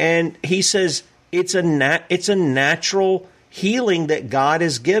 And he says it's a natural healing that God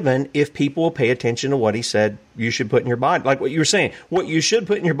has given if people will pay attention to what he said you should put in your body. Like what you were saying, what you should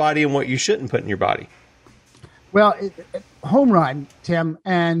put in your body and what you shouldn't put in your body. Well, home run, Tim,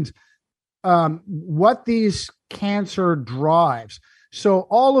 and what these cancer drives. So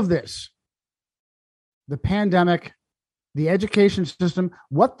all of this, the pandemic, the education system,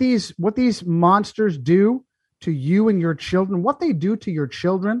 what these monsters do to you and your children, what they do to your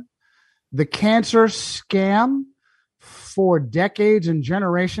children, the cancer scam for decades and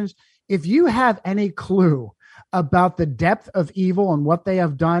generations. If you have any clue about the depth of evil and what they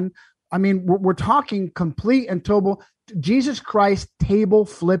have done, I mean, we're talking complete and total Jesus Christ table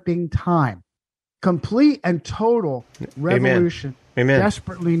flipping time, complete and total revolution. Amen.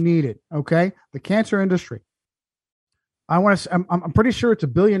 Desperately needed. Okay. The cancer industry. I'm pretty sure it's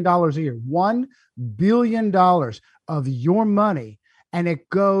 $1 billion a year, $1 billion of your money. And it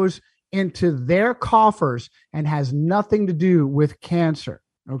goes into their coffers and has nothing to do with cancer.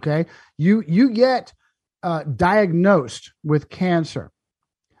 Okay. You get diagnosed with cancer.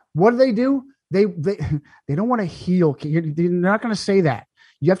 What do? They don't want to heal. They're not going to say that.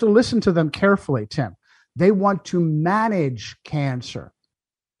 You have to listen to them carefully, Tim. They want to manage cancer.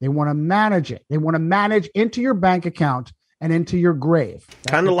 They want to manage it. They want to manage into your bank account and into your grave.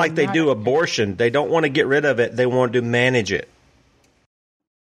 Kind of like they do abortion. They don't want to get rid of it. They want to manage it.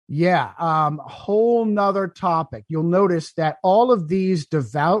 Yeah, whole nother topic. You'll notice that all of these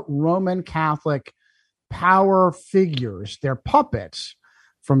devout Roman Catholic power figures, they're puppets,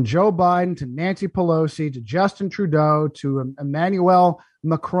 from Joe Biden to Nancy Pelosi to Justin Trudeau to Emmanuel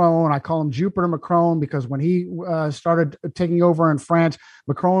Macron. I call him Jupiter Macron because when he started taking over in France,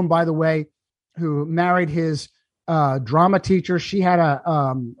 Macron, by the way, who married his drama teacher, she had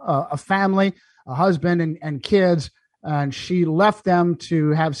a family, a husband and kids, and she left them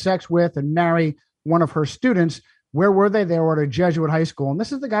to have sex with and marry one of her students. Where were they? They were at a Jesuit high school. And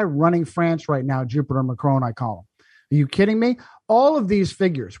this is the guy running France right now, Jupiter Macron, I call him. Are you kidding me? All of these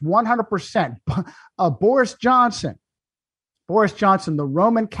figures, 100%. Boris Johnson, the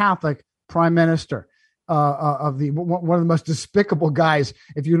Roman Catholic prime minister of the one of the most despicable guys,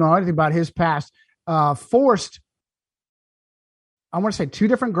 if you know anything about his past, forced, I want to say 2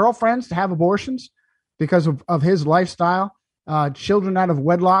 different girlfriends to have abortions because of his lifestyle, children out of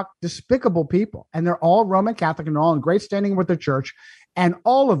wedlock, despicable people. And they're all Roman Catholic and they're all in great standing with the church. And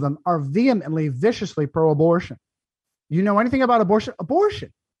all of them are vehemently, viciously pro-abortion. You know anything about abortion?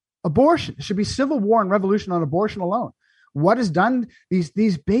 Abortion. It should be civil war and revolution on abortion alone. What is done?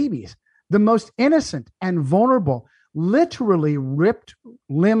 These babies, the most innocent and vulnerable, literally ripped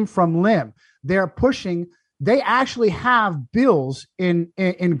limb from limb. They're pushing. They actually have bills in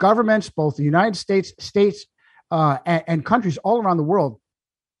governments, both the United States, and countries all around the world.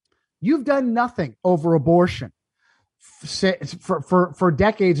 You've done nothing over abortion for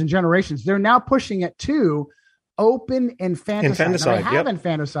decades and generations. They're now pushing it to open infanticide. Now, they have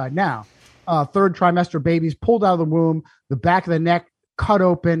infanticide now. 3rd trimester babies pulled out of the womb, the back of the neck cut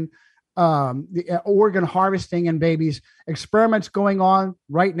open, the organ harvesting in babies. Experiments going on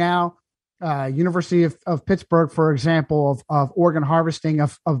right now. University of Pittsburgh, for example, of organ harvesting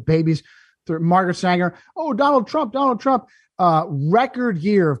of babies. Through Margaret Sanger. Oh, Donald Trump. Record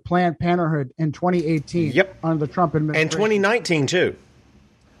year of Planned Parenthood in 2018. Yep. Under the Trump administration. And 2019 too.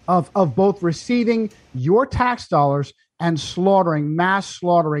 Of both receiving your tax dollars and mass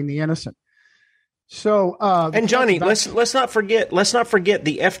slaughtering the innocent. So, and Johnny, let's not forget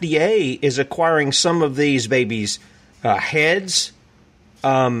the FDA is acquiring some of these babies' heads,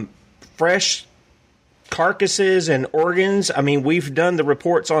 fresh carcasses and organs. I mean, we've done the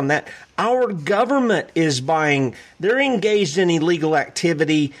reports on that. Our government is buying. They're engaged in illegal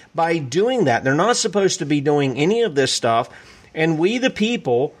activity by doing that. They're not supposed to be doing any of this stuff. And we, the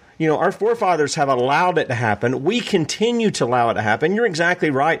people, our forefathers have allowed it to happen. We continue to allow it to happen. You're exactly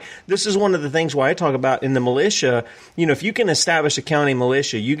right. This is one of the things why I talk about in the militia. If you can establish a county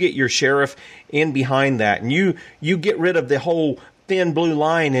militia, you get your sheriff in behind that, and you get rid of the whole thin blue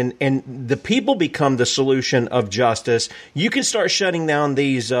line, and the people become the solution of justice. You can start shutting down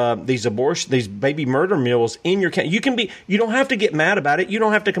these baby murder mills in your county. You don't have to get mad about it. You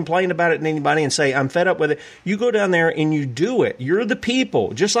don't have to complain about it to anybody and say, I'm fed up with it. You go down there and you do it. You're the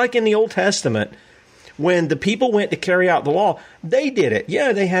people. Just like in the Old Testament, when the people went to carry out the law, they did it.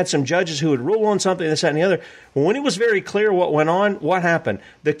 Yeah, they had some judges who would rule on something, this, that, and the other. When it was very clear what went on, what happened?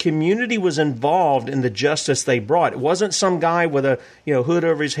 The community was involved in the justice they brought. It wasn't some guy with a hood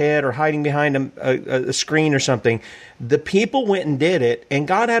over his head or hiding behind a screen or something. The people went and did it, and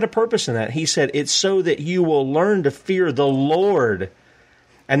God had a purpose in that. He said, it's so that you will learn to fear the Lord.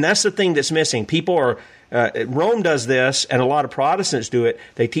 And that's the thing that's missing. People are... Rome does this, and a lot of Protestants do it.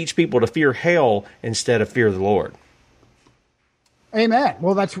 They teach people to fear hell instead of fear the Lord. Amen.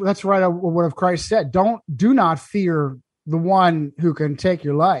 Well, that's right. What Christ said. Do not fear the one who can take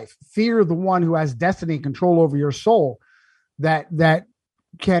your life. Fear the one who has destiny and control over your soul, that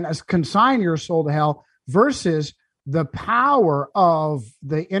can consign your soul to hell, versus the power of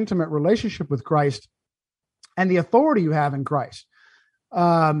the intimate relationship with Christ and the authority you have in Christ.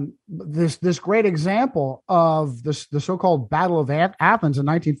 this great example of the so-called Battle of Athens in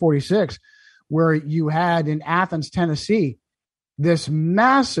 1946, where you had in Athens, Tennessee, this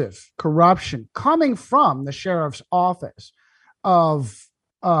massive corruption coming from the sheriff's office of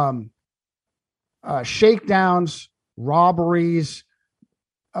shakedowns, robberies,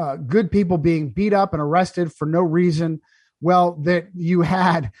 good people being beat up and arrested for no reason. Well, that you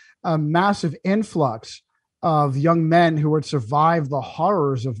had a massive influx of young men who had survived the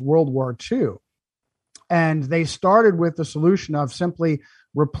horrors of World War II. And they started with the solution of simply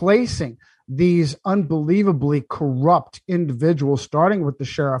replacing these unbelievably corrupt individuals, starting with the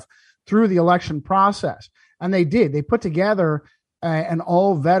sheriff, through the election process. And they did. They put together an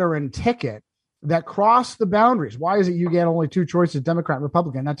all-veteran ticket that crossed the boundaries. Why is it you get only two choices, Democrat and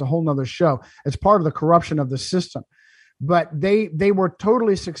Republican? That's a whole nother show. It's part of the corruption of the system. But they were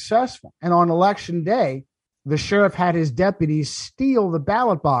totally successful. And on election day, the sheriff had his deputies steal the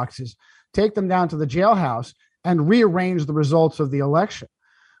ballot boxes, take them down to the jailhouse, and rearrange the results of the election.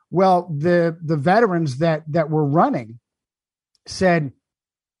 Well, the veterans that were running said,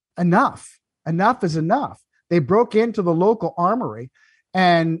 enough is enough. They broke into the local armory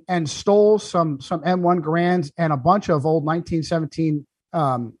and stole some M1 Garands and a bunch of old 1917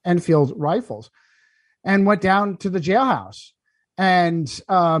 Enfield rifles, and went down to the jailhouse. And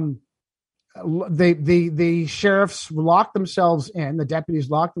the sheriffs locked themselves in, the deputies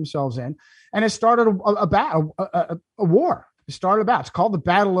locked themselves in, and it started a war. It started a battle. It's called the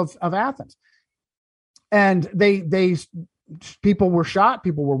Battle of Athens. And people were shot,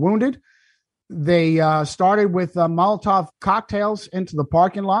 people were wounded. They started with Molotov cocktails into the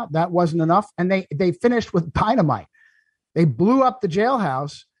parking lot. That wasn't enough. And they finished with dynamite. They blew up the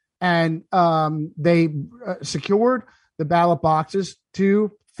jailhouse, and they secured the ballot boxes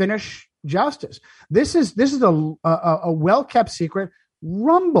to finish justice. This is a well-kept secret.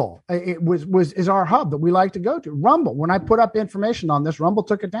 Rumble is our hub that we like to go to. Rumble. When I put up information on this, Rumble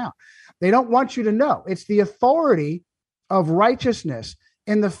took it down. They don't want you to know. It's the authority of righteousness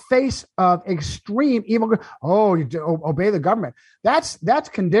in the face of extreme evil. Oh, you obey the government. That's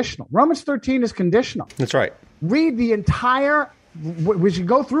conditional. Romans 13 is conditional. That's right. Read the entire. We should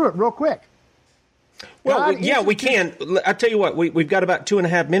go through it real quick. Well, yeah, we can. I'll tell you what, we've got about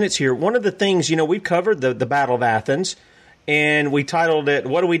 2.5 minutes here. One of the things, we've covered the Battle of Athens, and we titled it,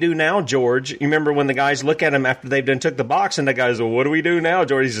 "What do we do now, George?" You remember when the guys look at him after they've done took the box, and the guys go, "What do we do now,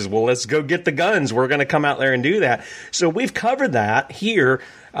 George?" He says, "Well, let's go get the guns. We're going to come out there and do that." So we've covered that here.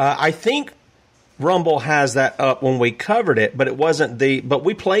 I think Rumble has that up when we covered it, but it wasn't but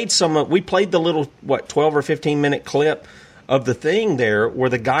we played the little, 12 or 15 minute clip of the thing there where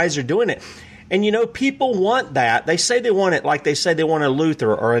the guys are doing it. And, people want that. They say they want it like they say they want a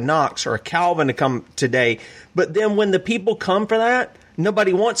Luther or a Knox or a Calvin to come today. But then when the people come for that,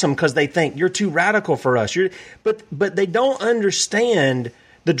 nobody wants them because they think you're too radical for us. But they don't understand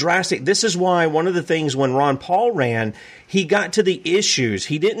the drastic. This is why one of the things when Ron Paul ran, he got to the issues.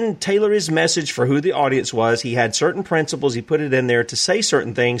 He didn't tailor his message for who the audience was. He had certain principles. He put it in there to say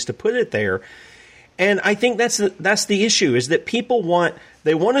certain things, to put it there. And I think that's the issue, is that people want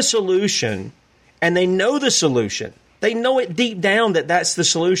a solution. And they know the solution. They know it deep down that that's the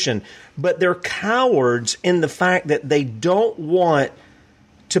solution. But they're cowards in the fact that they don't want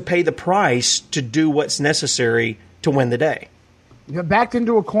to pay the price to do what's necessary to win the day. You're backed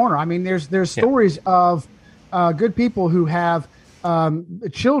into a corner. I mean, there's stories of good people who have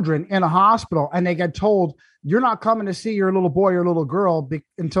children in a hospital, and they get told, you're not coming to see your little boy or little girl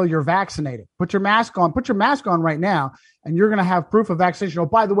until you're vaccinated. Put your mask on. Put your mask on right now, and you're going to have proof of vaccination. Oh,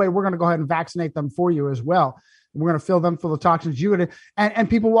 by the way, we're going to go ahead and vaccinate them for you as well. We're going to fill them full of toxins. And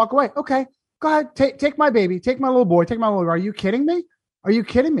people walk away. Okay, go ahead. Take my baby. Take my little boy. Take my little girl. Are you kidding me? Are you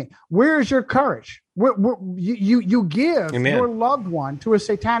kidding me? Where is your courage? You give Amen. Your loved one to a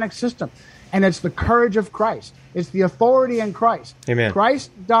satanic system, and it's the courage of Christ. It's the authority in Christ. Amen.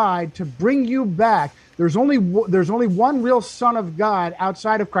 Christ died to bring you back. There's only one real son of God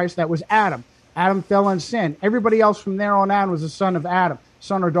outside of Christ. That was Adam. Adam fell in sin. Everybody else from there on out was a son of Adam,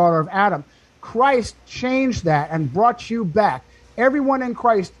 son or daughter of Adam. Christ changed that and brought you back. Everyone in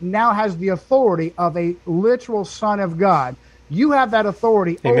Christ now has the authority of a literal son of God. You have that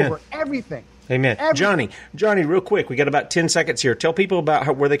authority Amen. Over everything. Amen. Everything. Johnny, real quick, we got about 10 seconds here. Tell people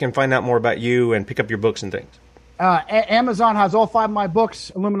about where they can find out more about you and pick up your books and things. Amazon has all 5 of my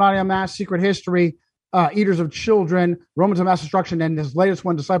books: Illuminati Unmasked, Secret History, Eaters of Children, Romans of Mass Destruction, and this latest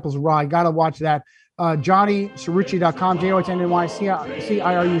one, Disciples of Ra. I got to watch that. JohnnyCirucci.com,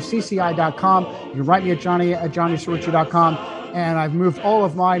 JohnnyCirucci.com. You can write me at Johnny@JohnnyCirucci.com. and I've moved all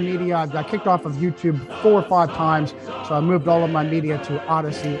of my media. I've got kicked off of YouTube 4 or 5 times, so I moved all of my media to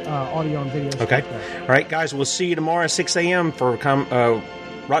Odyssey, audio and video. Okay. All right, guys, we'll see you tomorrow at 6 a.m. for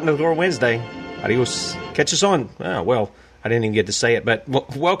Rotten to the Core Wednesday. Adios. Catch us on. I didn't even get to say it, but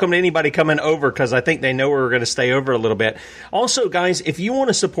welcome to anybody coming over, because I think they know we're going to stay over a little bit. Also, guys, if you want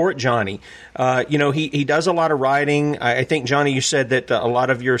to support Johnny, he does a lot of writing. I think, Johnny, you said that a lot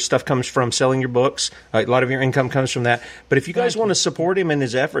of your stuff comes from selling your books. A lot of your income comes from that. But if you guys want to support him in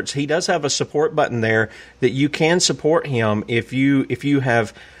his efforts, he does have a support button there that you can support him if you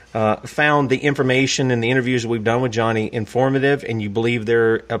have found the information and the interviews we've done with Johnny informative, and you believe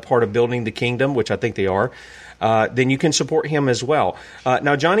they're a part of building the kingdom, which I think they are. Then you can support him as well.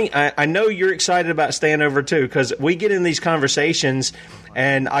 Now, Johnny, I know you're excited about staying over too, because we get in these conversations,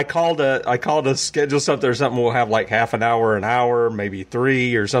 and I called to schedule something or something. We'll have like half an hour, maybe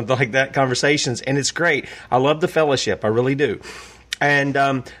 3 or something like that conversations, and it's great. I love the fellowship, I really do.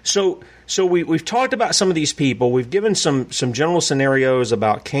 And so we've talked about some of these people. We've given some general scenarios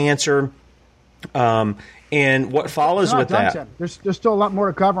about cancer. And what follows with that? There's still a lot more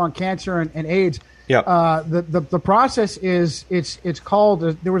to cover on cancer and AIDS. Yeah. The process is it's called.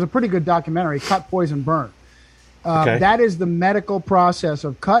 There was a pretty good documentary, Cut, Poison, Burn. Okay. That is the medical process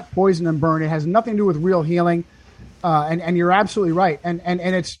of cut, poison, and burn. It has nothing to do with real healing, and you're absolutely right. And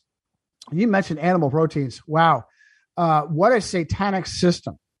it's, you mentioned animal proteins. Wow, what a satanic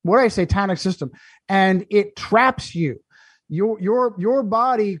system! What a satanic system! And it traps you. Your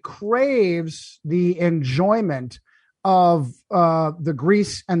body craves the enjoyment of the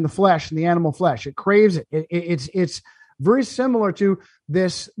grease and the flesh and the animal flesh. It craves it. It's very similar to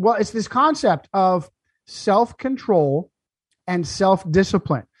this. Well, it's this concept of self-control and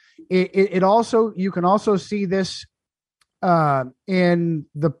self-discipline. It also, you can also see this in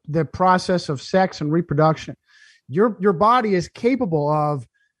the process of sex and reproduction. Your body is capable of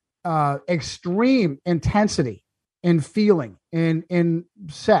extreme intensity in feeling in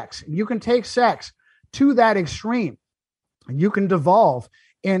sex. You can take sex to that extreme. You can devolve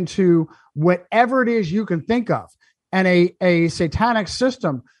into whatever it is you can think of. And a satanic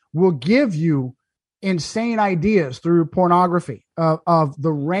system will give you insane ideas through pornography of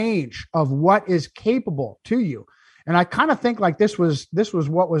the range of what is capable to you. And I kind of think like this was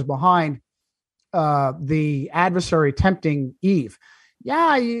what was behind the adversary tempting Eve.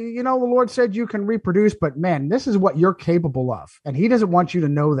 Yeah, you know, the Lord said you can reproduce, but man, this is what you're capable of. And he doesn't want you to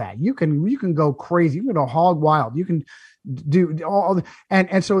know that. You can go crazy. You can go hog wild. You can do all,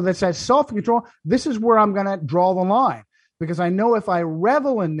 and so that's that self-control. This is where I'm going to draw the line, because I know if I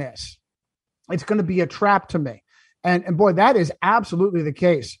revel in this, it's going to be a trap to me. And boy, that is absolutely the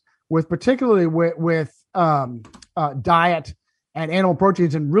case particularly with diet and animal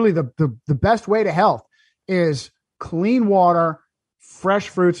proteins. And really the best way to health is clean water, fresh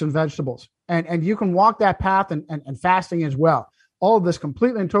fruits and vegetables. And you can walk that path and fasting as well. All of this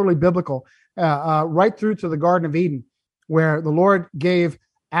completely and totally biblical, right through to the Garden of Eden, where the Lord gave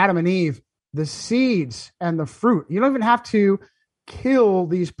Adam and Eve the seeds and the fruit. You don't even have to kill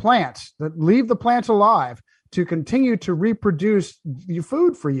these plants, leave the plants alive to continue to reproduce your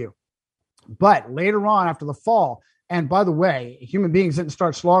food for you. But later on, after the fall, and by the way, human beings didn't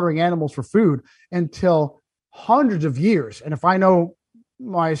start slaughtering animals for food until hundreds of years. And if I know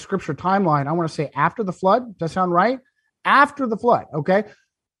my scripture timeline, I want to say after the flood. Does that sound right? After the flood, okay?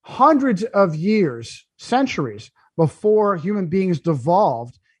 Hundreds of years, centuries before human beings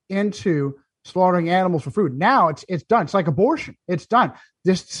devolved into slaughtering animals for food. Now it's done. It's like abortion. It's done.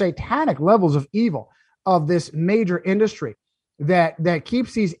 This satanic levels of evil of this major industry that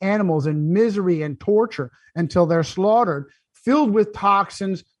keeps these animals in misery and torture until they're slaughtered, filled with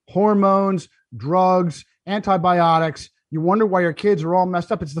toxins, hormones, drugs, antibiotics. You wonder why your kids are all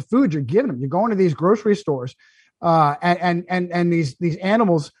messed up. It's the food you're giving them. You're going to these grocery stores and these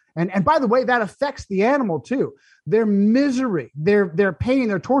animals. And by the way, that affects the animal too. Their misery, their pain,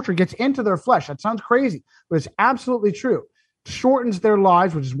 their torture gets into their flesh. That sounds crazy, but it's absolutely true. Shortens their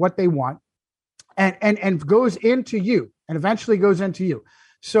lives, which is what they want, and goes into you, and eventually goes into you.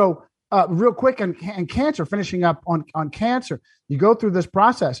 So real quick, and cancer, finishing up on cancer, you go through this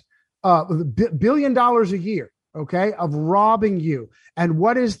process, $1 billion a year, okay, of robbing you. And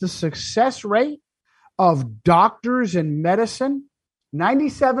what is the success rate of doctors in medicine?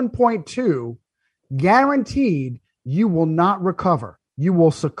 97.2, guaranteed you will not recover. You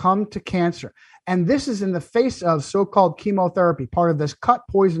will succumb to cancer. And this is in the face of so-called chemotherapy, part of this cut,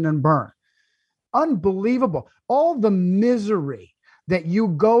 poison, and burn. Unbelievable. All the misery that you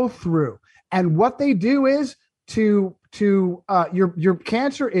go through. And what they do is your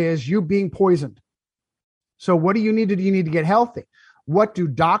cancer is you being poisoned. So what do you need to do? You need to get healthy. What do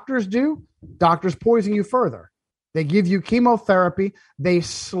doctors do? Doctors poison you further. They give you chemotherapy. They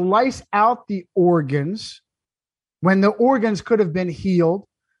slice out the organs when the organs could have been healed.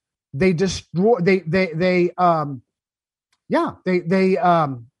 They destroy.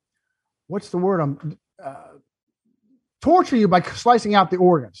 What's the word? Torture you by slicing out the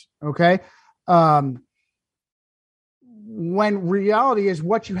organs. Okay. When reality is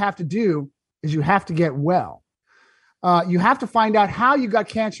what you have to do is you have to get well. You have to find out how you got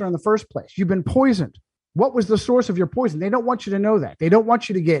cancer in the first place. You've been poisoned. What was the source of your poison? They don't want you to know that. They don't want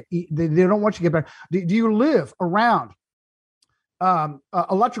you to get. They don't want you to get better. Do you live around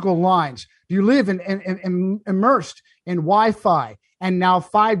electrical lines? Do you live immersed in Wi-Fi and now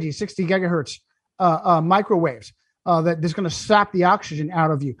 5G, 60 gigahertz microwaves that's going to sap the oxygen out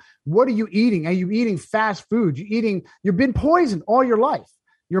of you? What are you eating? Are you eating fast food? You've been poisoned all your life.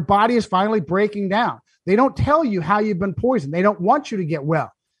 Your body is finally breaking down. They don't tell you how you've been poisoned. They don't want you to get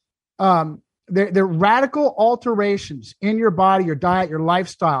well. They're radical alterations in your body, your diet, your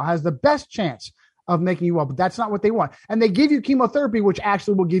lifestyle has the best chance of making you well, but that's not what they want. And they give you chemotherapy, which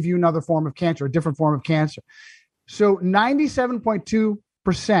actually will give you another form of cancer, a different form of cancer. So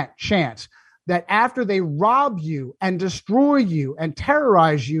 97.2% chance that after they rob you and destroy you and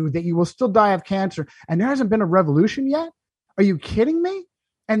terrorize you, that you will still die of cancer. And there hasn't been a revolution yet. Are you kidding me?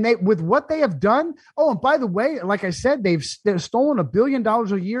 And with what they have done. Oh, and by the way, like I said, they've stolen $1 billion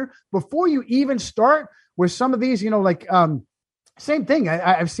a year before you even start with some of these, same thing.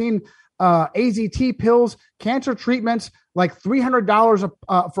 I've seen AZT pills, cancer treatments, like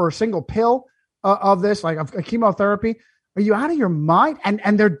 $300 for a single pill of this, like a chemotherapy. Are you out of your mind?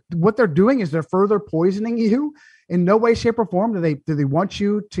 And what they're doing is they're further poisoning you in no way, shape, or form. Do they want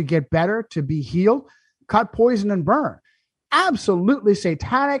you to get better, to be healed? Cut, poison, and burn. Absolutely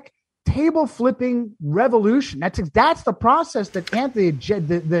satanic, table flipping revolution. That's the process that Anthony,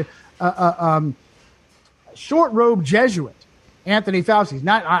 the short robe Jesuit, Anthony Fauci.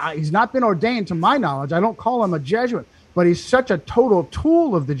 He's not been ordained to my knowledge. I don't call him a Jesuit, but he's such a total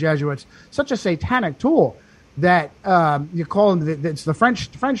tool of the Jesuits, such a satanic tool that you call him. It's the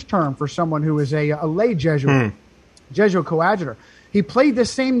French term for someone who is a lay Jesuit, Jesuit coadjutor. He played the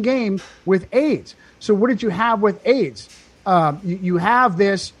same game with AIDS. So what did you have with AIDS? You have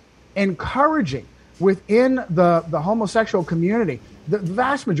this encouraging within the homosexual community. The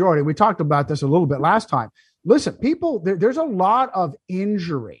vast majority, we talked about this a little bit last time. Listen, people, there's a lot of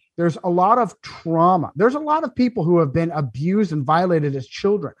injury. There's a lot of trauma. There's a lot of people who have been abused and violated as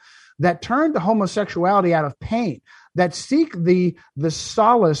children that turn to homosexuality out of pain, that seek the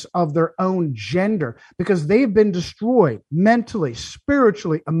solace of their own gender because they've been destroyed mentally,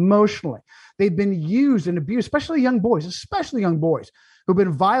 spiritually, emotionally. They've been used and abused, especially young boys who've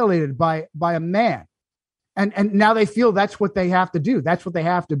been violated by a man. And now they feel that's what they have to do. That's what they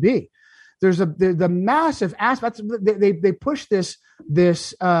have to be. There's the massive aspects. They push this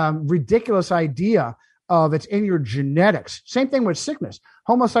ridiculous idea of it's in your genetics. Same thing with sickness,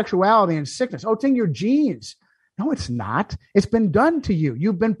 homosexuality and sickness. Oh, it's in your genes. No, it's not. It's been done to you.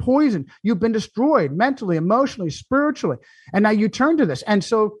 You've been poisoned. You've been destroyed mentally, emotionally, spiritually. And now you turn to this. And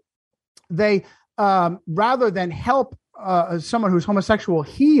so they, rather than help someone who's homosexual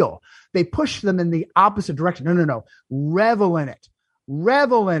heal, they push them in the opposite direction. No. Revel in it.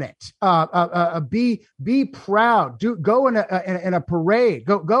 Be proud. Go in a parade.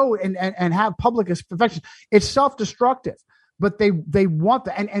 Go and have public affections. It's self-destructive, but they want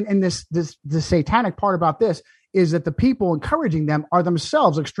that. And the satanic part about this is that the people encouraging them are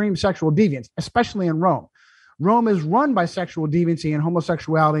themselves extreme sexual deviants, especially in Rome. Rome is run by sexual deviancy and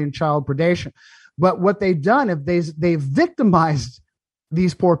homosexuality and child predation. But what they've done is they've victimized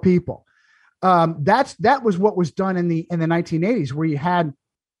these poor people. That was what was done in the 1980s, where you had,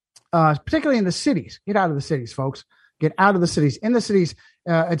 particularly in the cities. Get out of the cities, folks. Get out of the cities. In the cities,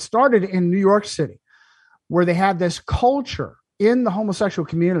 it started in New York City, where they had this culture in the homosexual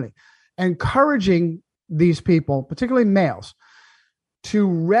community, encouraging these people, particularly males, to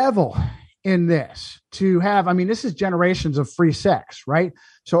revel in this, to have, this is generations of free sex, right?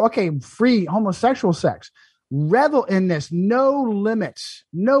 So, okay, free homosexual sex, revel in this, no limits,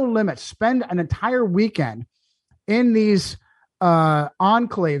 spend an entire weekend in these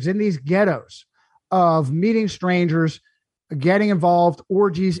enclaves, in these ghettos of meeting strangers, getting involved,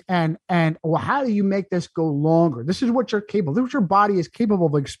 orgies, and well, how do you make this go longer? This is what you're capable, this is what your body is capable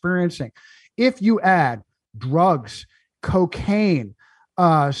of experiencing. If you add drugs, cocaine,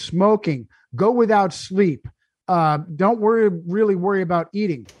 smoking, go without sleep, don't really worry about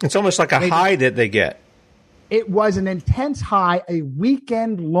eating. It's almost like a high that they get. It was an intense high, a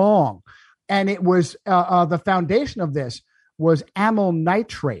weekend long. And it was the foundation of this was amyl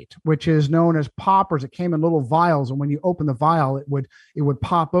nitrate, which is known as poppers. It came in little vials, and when you open the vial, it would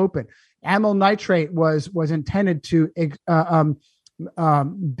pop open. Amyl nitrate was intended to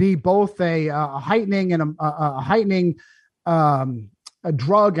be both a heightening and a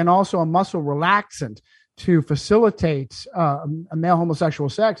drug, and also a muscle relaxant to facilitate male homosexual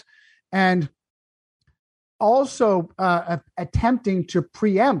sex, and also attempting to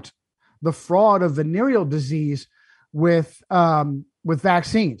preempt the fraud of venereal disease with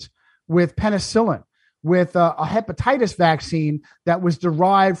vaccines, with penicillin, with a hepatitis vaccine that was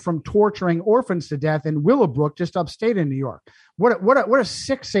derived from torturing orphans to death in Willowbrook, just upstate in New York. What a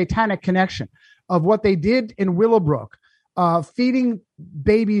sick satanic connection of what they did in Willowbrook, feeding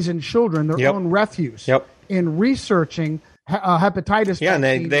babies and children their own refuse in researching hepatitis. Yeah,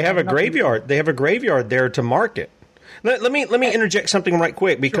 and they have a graveyard. They have a graveyard there to market. Let me interject something right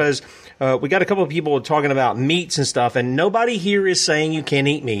quick, because we got a couple of people talking about meats and stuff, and nobody here is saying you can't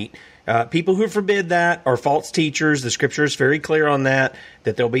eat meat. People who forbid that are false teachers. The scripture is very clear on that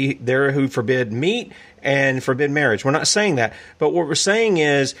there'll be there who forbid meat and forbid marriage. We're not saying that, but what we're saying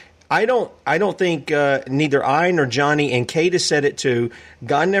is I don't think neither I nor Johnny, and Kate has said it too,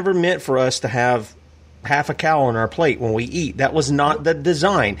 God never meant for us to have half a cow on our plate when we eat. That was not the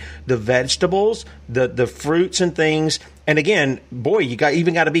design. The vegetables, the fruits and things. And again, boy, you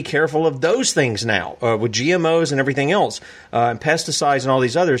even got to be careful of those things now with GMOs and everything else, and pesticides and all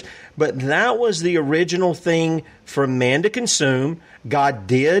these others. But that was the original thing for man to consume. God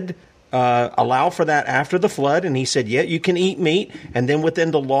did allow for that after the flood, and he said, yeah, you can eat meat. And then within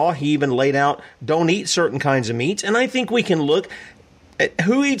the law, he even laid out, don't eat certain kinds of meats. And I think we can look at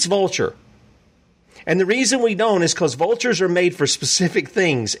who eats vulture. And the reason we don't is because vultures are made for specific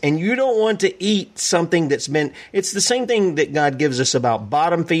things, and you don't want to eat something that's been, it's the same thing that God gives us about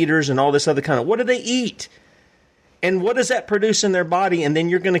bottom feeders and all this other kind of, what do they eat? And what does that produce in their body? And then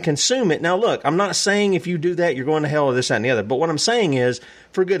you're going to consume it. Now, look, I'm not saying if you do that, you're going to hell or this, that, and the other. But what I'm saying is,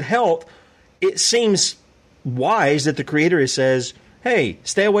 for good health, it seems wise that the Creator says, hey,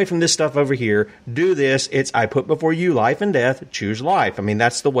 stay away from this stuff over here. Do this. It's, I put before you life and death. Choose life. I mean,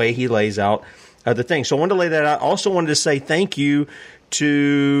 that's the way he lays out the thing. So I wanted to lay that out. Also wanted to say thank you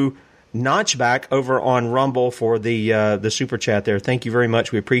to Notchback over on Rumble for the super chat there. Thank you very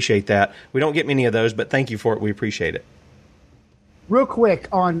much. We appreciate that. We don't get many of those, but thank you for it. We appreciate it. Real quick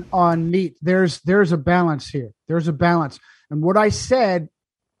on meat, there's a balance here. There's a balance. And what I said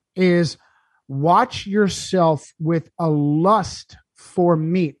is watch yourself with a lust for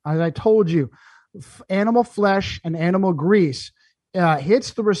meat. As I told you, animal flesh and animal grease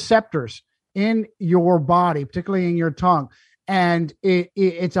hits the receptors in your body, particularly in your tongue. And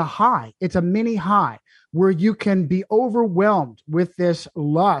it's a high. It's a mini high where you can be overwhelmed with this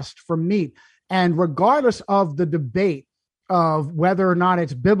lust for meat. And regardless of the debate of whether or not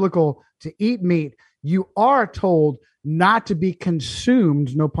it's biblical to eat meat, you are told not to be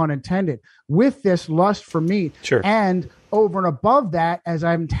consumed, no pun intended, with this lust for meat. Sure. And over and above that, as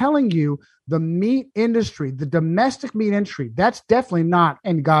I'm telling you, the meat industry, the domestic meat industry, that's definitely not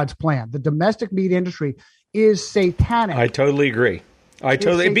in God's plan. The domestic meat industry is satanic. I totally agree.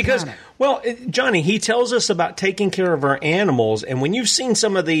 Because, well, Johnny, he tells us about taking care of our animals, and when you've seen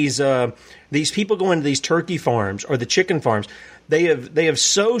some of these people go into these turkey farms or the chicken farms, they have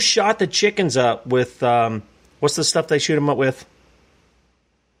so shot the chickens up with what's the stuff they shoot them up with?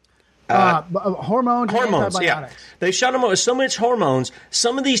 Hormones, yeah. They shot them up with so much hormones.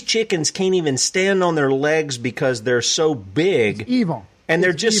 Some of these chickens can't even stand on their legs because they're so big. It's evil. And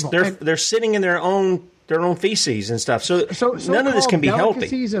they're sitting in their own feces and stuff. So none of this can be healthy.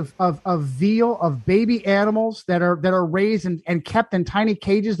 Delicacies of veal, of baby animals that are raised and kept in tiny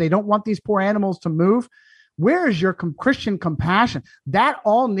cages. They don't want these poor animals to move. Where is your Christian compassion? That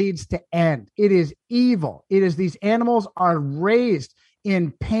all needs to end. It is evil. It is these animals are raised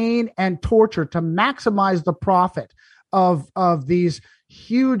in pain and torture to maximize the profit of these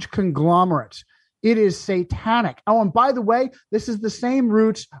huge conglomerates. It is satanic. Oh, and by the way, this is the same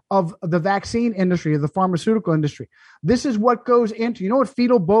roots of the vaccine industry, of the pharmaceutical industry. This is what goes into, you know what,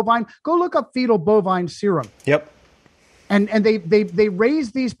 fetal bovine? Go look up fetal bovine serum. Yep. And they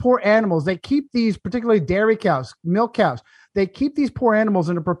raise these poor animals. They keep these, particularly dairy cows, milk cows. They keep these poor animals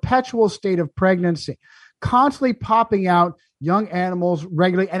in a perpetual state of pregnancy, constantly popping out young animals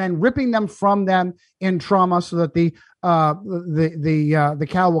regularly, and then ripping them from them in trauma so that the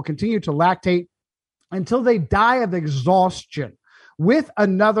cow will continue to lactate until they die of exhaustion with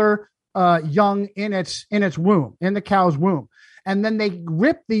another young in its womb, in the cow's womb. and then they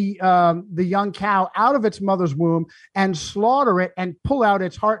rip the young cow out of its mother's womb and slaughter it and pull out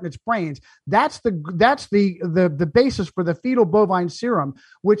its heart and its brains. That's the basis for the fetal bovine serum,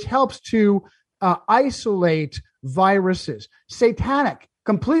 which helps to isolate viruses. Satanic,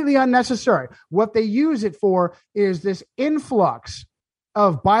 completely unnecessary. What they use it for is this influx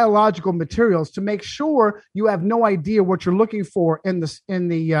of biological materials to make sure you have no idea what you're looking for in the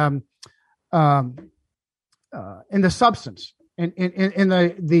substance, in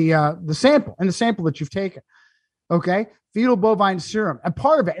the sample that you've taken. Okay, fetal bovine serum, and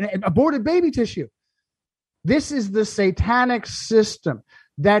part of it, and aborted baby tissue. This is the satanic system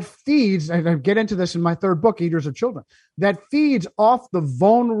that feeds, and I get into this in my third book, Eaters of Children, that feeds off the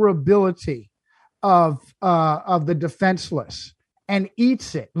vulnerability of the defenseless and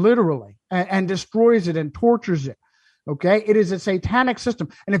eats it literally and destroys it and tortures it. Okay, it is a satanic system.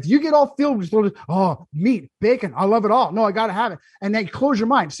 And if you get all filled with, meat, bacon, I love it all. No, I got to have it. And then close your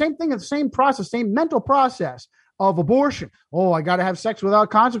mind. Same thing, the same process, same mental process of abortion. Oh, I got to have sex without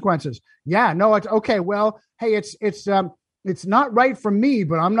consequences. Yeah, no, it's okay. Well, hey, it's not right for me,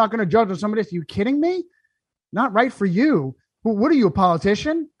 but I'm not going to judge on somebody else. Are you kidding me? Not right for you. What are you, a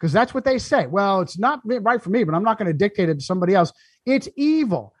politician? Because that's what they say. Well, it's not right for me, but I'm not going to dictate it to somebody else. It's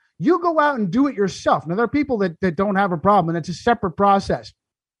evil. You go out and do it yourself. Now, there are people that don't have a problem, and it's a separate process.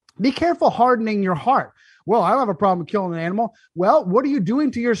 Be careful hardening your heart. Well, I don't have a problem killing an animal. Well, what are you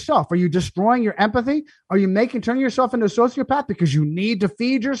doing to yourself? Are you destroying your empathy? Are you turning yourself into a sociopath because you need to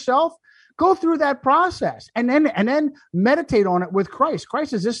feed yourself? Go through that process and then meditate on it with Christ.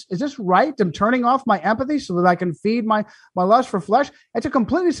 Christ, is this right? I'm turning off my empathy so that I can feed my lust for flesh. It's a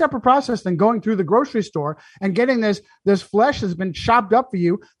completely separate process than going through the grocery store and getting this flesh that's been chopped up for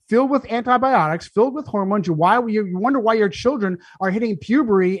you, filled with antibiotics, filled with hormones. You wonder why your children are hitting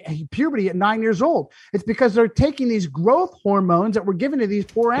puberty at 9 years old. It's because they're taking these growth hormones that were given to these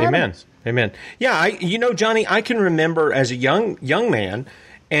poor animals. Amen. Yeah, Johnny, I can remember as a young man.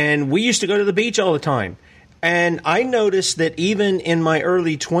 And we used to go to the beach all the time. And I noticed that even in my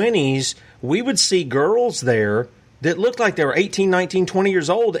early 20s, we would see girls there that looked like they were 18, 19, 20 years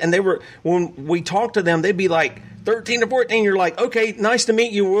old. And when we talked to them, they'd be like 13 or 14. You're like, okay, nice to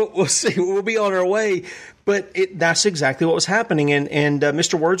meet you. We'll see. We'll be on our way. But that's exactly what was happening. And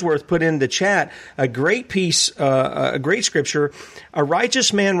Mr. Wordsworth put in the chat a great piece, a great scripture. A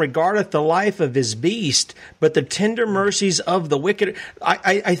righteous man regardeth the life of his beast, but the tender mercies of the wicked.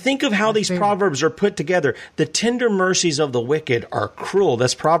 I think of how these proverbs are put together. The tender mercies of the wicked are cruel.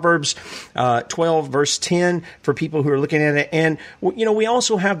 That's Proverbs 12, verse 10 for people who are looking at it. And, we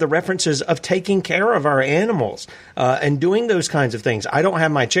also have the references of taking care of our animals and doing those kinds of things. I don't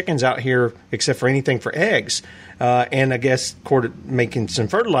have my chickens out here except for anything for eggs. And I guess making some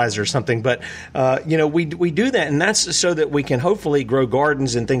fertilizer or something. But, we do that. And that's so that we can hopefully grow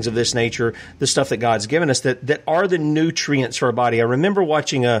gardens and things of this nature, the stuff that God's given us that are the nutrients for our body. I remember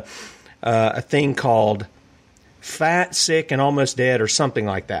watching a thing called Fat, Sick, and Almost Dead or something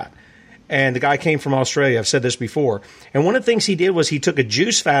like that. And the guy came from Australia. I've said this before. And one of the things he did was he took a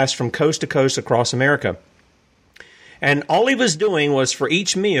juice fast from coast to coast across America. And all he was doing was for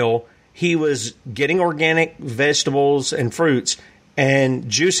each meal, he was getting organic vegetables and fruits and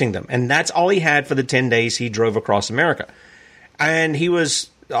juicing them. And that's all he had for the 10 days he drove across America. And he was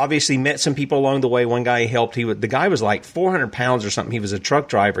obviously met some people along the way. One guy he helped. The guy was like 400 pounds or something. He was a truck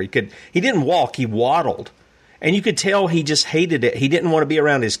driver. He didn't walk. He waddled. And you could tell he just hated it. He didn't want to be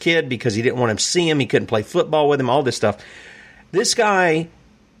around his kid because he didn't want to see him. He couldn't play football with him, all this stuff. This guy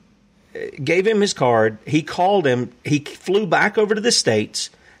gave him his card. He called him. He flew back over to the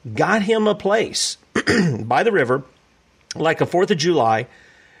States, got him a place by the river, like a 4th of July,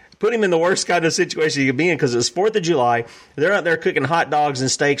 put him in the worst kind of situation you could be in because it's 4th of July. They're out there cooking hot dogs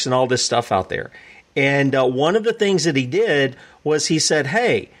and steaks and all this stuff out there. And one of the things that he did was he said,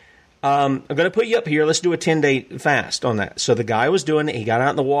 hey, I'm going to put you up here. Let's do a 10-day fast on that. So the guy was doing it. He got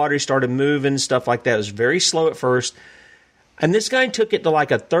out in the water. He started moving, stuff like that. It was very slow at first. And this guy took it to like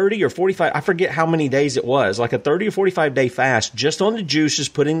a 30 or 45, I forget how many days it was, like a 30 or 45-day fast just on the juices,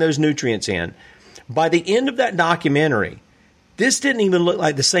 putting those nutrients in. By the end of that documentary, this didn't even look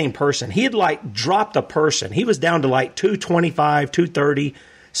like the same person. He had like dropped a person. He was down to like 225, 230,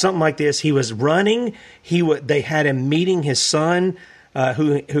 something like this. He was running. They had him meeting his son,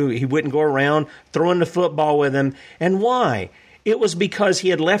 who he wouldn't go around, throwing the football with him. And why? It was because he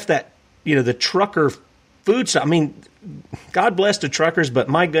had left that, the trucker food stuff. I mean, God bless the truckers, but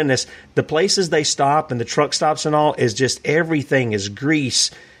my goodness, the places they stop and the truck stops and all is just everything is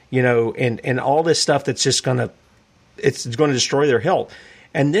grease, and all this stuff that's just going to destroy their health.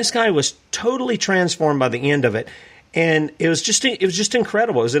 And this guy was totally transformed by the end of it. And it was just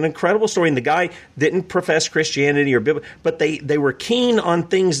incredible. It was an incredible story. And the guy didn't profess Christianity or Bible, but they were keen on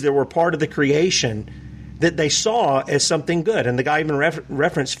things that were part of the creation that they saw as something good. And the guy even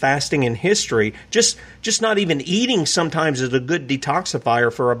referenced fasting in history. Just not even eating sometimes is a good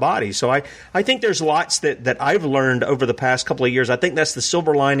detoxifier for our body. So I think there's lots that I've learned over the past couple of years. I think that's the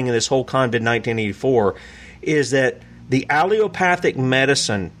silver lining of this whole COVID 1984 is that the allopathic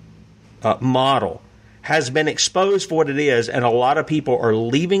medicine model has been exposed for what it is, and a lot of people are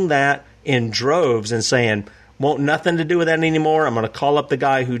leaving that in droves and saying, want nothing to do with that anymore. I'm going to call up the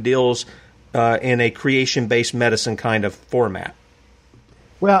guy who deals in a creation-based medicine kind of format.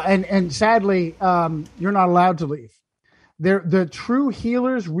 Well, and sadly, you're not allowed to leave. The true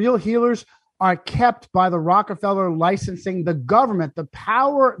healers, real healers, are kept by the Rockefeller licensing, the government, the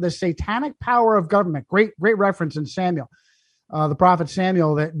power, the satanic power of government. Great reference in Samuel, the prophet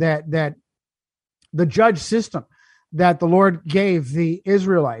Samuel, that the judge system that the Lord gave the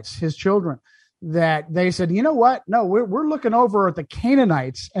Israelites, his children, that they said, you know what? No, we're looking over at the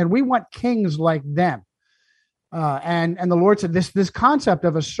Canaanites, and we want kings like them. And the Lord said this concept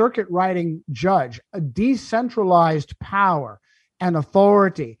of a circuit riding judge, a decentralized power and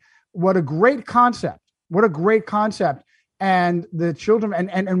authority. What a great concept! What a great concept! And the children,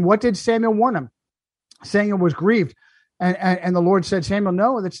 and what did Samuel warn them? Samuel was grieved, and the Lord said, Samuel,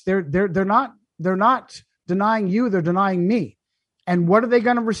 no, they're not denying you, they're denying me. And what are they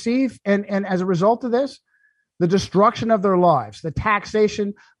going to receive? And as a result of this, the destruction of their lives, the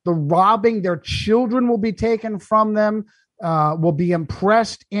taxation, the robbing, their children will be taken from them, will be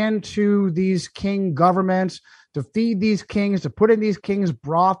impressed into these king governments, to feed these kings, to put in these kings'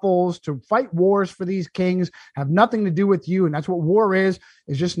 brothels, to fight wars for these kings, have nothing to do with you. And that's what war is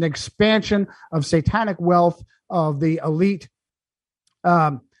just an expansion of satanic wealth of the elite.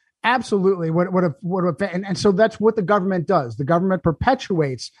 Absolutely. And so that's what the government does. The government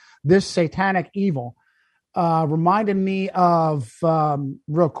perpetuates this satanic evil. Reminded me of,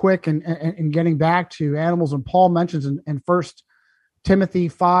 real quick, and getting back to animals, and Paul mentions in 1 Timothy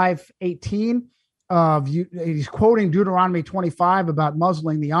 5:18, he's quoting Deuteronomy 25 about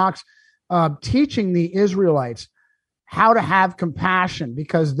muzzling the ox, teaching the Israelites how to have compassion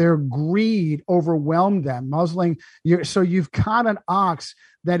because their greed overwhelmed them. Muzzling, so you've got an ox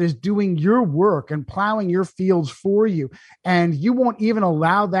that is doing your work and plowing your fields for you, and you won't even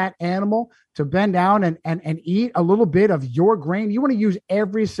allow that animal to bend down and eat a little bit of your grain. You want to use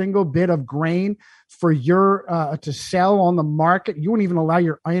every single bit of grain for your to sell on the market. You won't even allow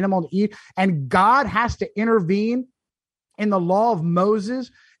your animal to eat, and God has to intervene in the law of Moses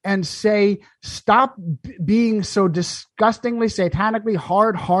and say, stop being so disgustingly, satanically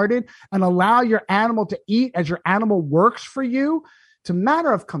hard-hearted and allow your animal to eat as your animal works for you. It's a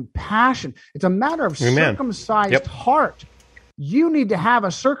matter of compassion. It's a matter of circumcised heart. You need to have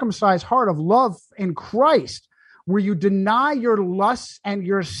a circumcised heart of love in Christ, where you deny your lusts and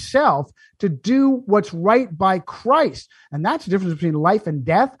yourself to do what's right by Christ. And that's the difference between life and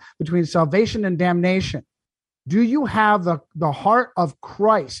death, between salvation and damnation. Do you have the heart of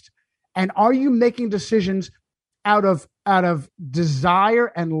Christ? And are you making decisions out of desire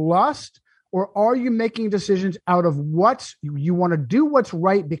and lust? Or are you making decisions out of what you want to do what's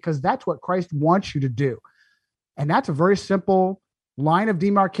right because that's what Christ wants you to do? And that's a very simple line of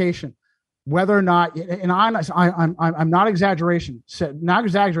demarcation. Whether or not, and I'm not exaggerating,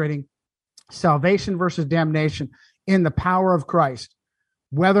 salvation versus damnation in the power of Christ.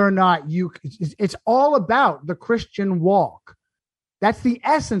 Whether or not it's all about the Christian walk. That's the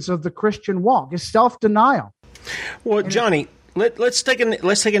essence of the Christian walk, is self-denial. Well, Johnny, let's take an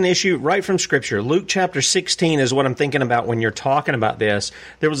issue right from Scripture. Luke chapter 16 is what I'm thinking about when you're talking about this.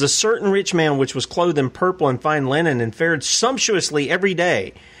 There was a certain rich man which was clothed in purple and fine linen and fared sumptuously every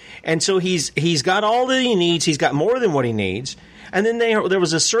day. And so he's got all that he needs. He's got more than what he needs. And then there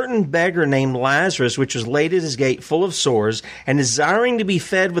was a certain beggar named Lazarus, which was laid at his gate full of sores, and desiring to be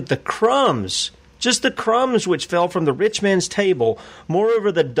fed with the crumbs, just the crumbs which fell from the rich man's table.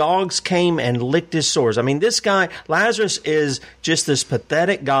 Moreover, the dogs came and licked his sores. I mean, this guy, Lazarus, is just this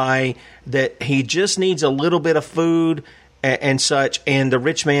pathetic guy that he just needs a little bit of food and such, and the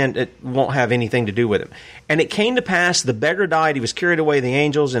rich man won't have anything to do with him. And it came to pass, the beggar died, he was carried away the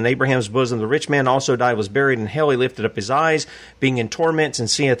angels in Abraham's bosom. The rich man also died, was buried in hell. He lifted up his eyes, being in torments, and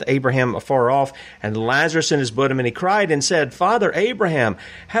seeth Abraham afar off, and Lazarus in his bosom. And he cried and said, Father Abraham,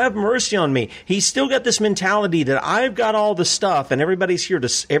 have mercy on me. He's still got this mentality that I've got all the stuff, and everybody's here to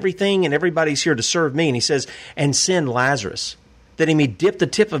serve me. And he says, and send Lazarus, that he may dip the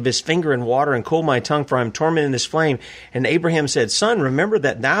tip of his finger in water and cool my tongue, for I am tormented in this flame. And Abraham said, Son, remember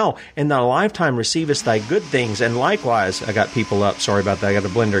that thou in thy lifetime receivest thy good things, and likewise, I got people up, sorry about that, I got the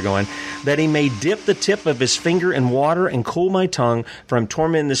blender going, that he may dip the tip of his finger in water and cool my tongue, for I am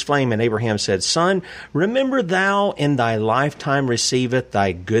tormented in this flame. And Abraham said, Son, remember thou in thy lifetime receiveth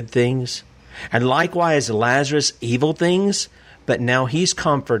thy good things, and likewise Lazarus evil things, but now he's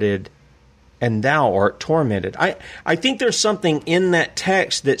comforted, and thou art tormented. I think there's something in that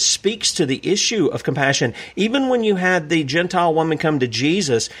text that speaks to the issue of compassion. Even when you had the Gentile woman come to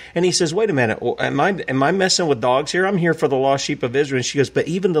Jesus, and he says, wait a minute, am I messing with dogs here? I'm here for the lost sheep of Israel. And she goes, but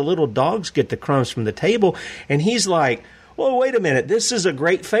even the little dogs get the crumbs from the table. And he's like, well, wait a minute. This is a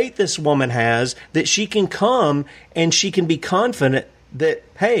great faith this woman has, that she can come and she can be confident that,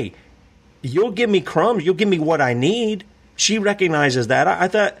 hey, you'll give me crumbs, you'll give me what I need. She recognizes that. I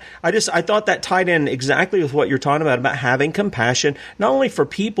thought that tied in exactly with what you're talking about having compassion, not only for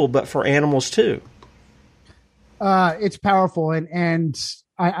people, but for animals too. It's powerful. And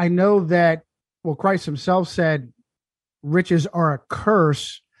I know that, well, Christ himself said riches are a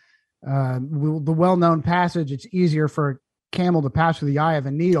curse. The well-known passage, it's easier for a camel to pass through the eye of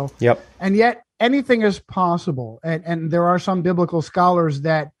a needle. Yep. And yet anything is possible. And there are some biblical scholars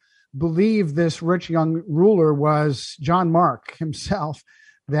that believe this rich young ruler was John Mark himself,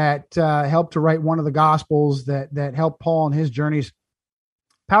 that helped to write one of the Gospels, that helped Paul on his journeys.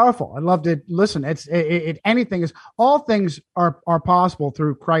 Powerful. I'd love to listen. All things are possible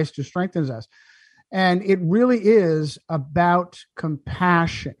through Christ who strengthens us. And it really is about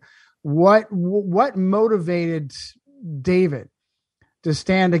compassion. What motivated David to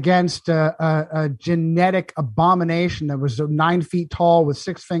stand against a genetic abomination that was 9 feet tall with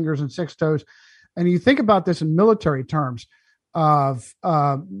 6 fingers and 6 toes? And you think about this in military terms of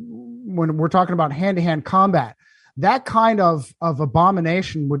when we're talking about hand-to-hand combat, that kind of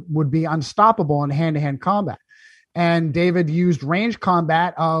abomination would be unstoppable in hand-to-hand combat. And David used range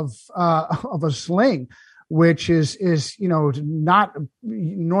combat of a sling, which is not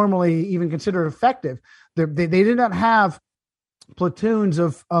normally even considered effective. They did not have platoons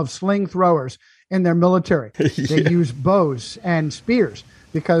of sling throwers in their military. They used bows and spears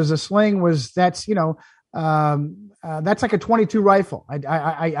because a sling that's like a 22 rifle.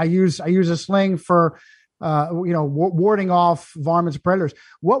 I use a sling for warding off varmints and predators.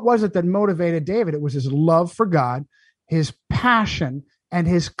 What was it that motivated David? It was his love for God, his passion, and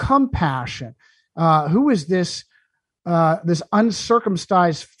his compassion. Who is this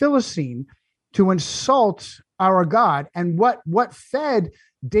uncircumcised Philistine to insult our God? And what fed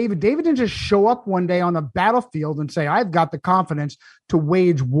David? David didn't just show up one day on the battlefield and say, I've got the confidence to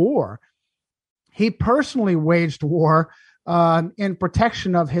wage war. He personally waged war in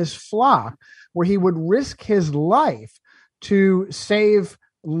protection of his flock, where he would risk his life to save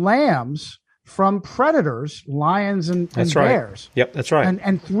lambs from predators, lions and bears. Right. Yep, that's right.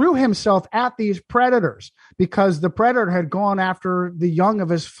 And threw himself at these predators because the predator had gone after the young of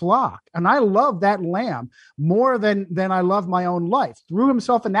his flock. And I love that lamb more than I love my own life. Threw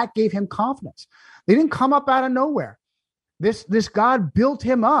himself, and that gave him confidence. They didn't come up out of nowhere. This God built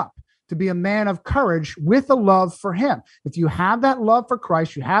him up to be a man of courage with a love for him. If you have that love for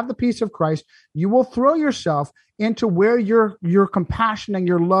Christ, you have the peace of Christ, you will throw yourself into where your compassion and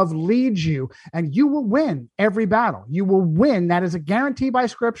your love leads you, and you will win every battle. You will win. That is a guarantee by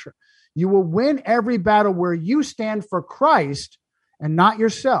Scripture. You will win every battle where you stand for Christ and not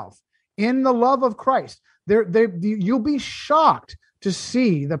yourself. In the love of Christ, you'll be shocked to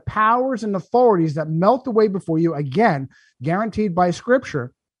see the powers and authorities that melt away before you, again, guaranteed by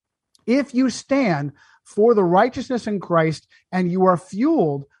Scripture, if you stand for the righteousness in Christ and you are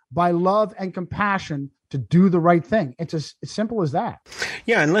fueled by love and compassion to do the right thing. It's as simple as that.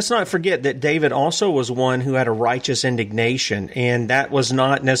 Yeah, and let's not forget that David also was one who had a righteous indignation, and that was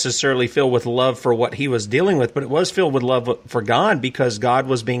not necessarily filled with love for what he was dealing with, but it was filled with love for God because God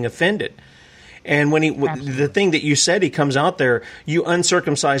was being offended. And when the thing that you said, he comes out there, you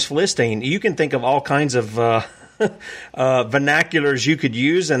uncircumcised Philistine, you can think of all kinds of vernaculars you could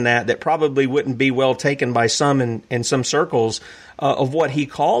use in that probably wouldn't be well taken by some in some circles of what he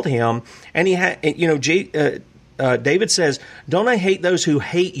called him. And he had, David says, "Don't I hate those who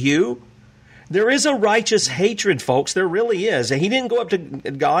hate you?" There is a righteous hatred, folks. There really is. And he didn't go up to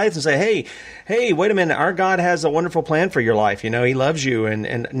Goliath and say, hey, wait a minute. Our God has a wonderful plan for your life. He loves you.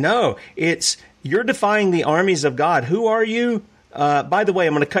 And no, it's you're defying the armies of God. Who are you? By the way,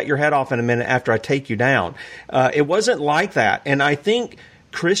 I'm going to cut your head off in a minute after I take you down. It wasn't like that. And I think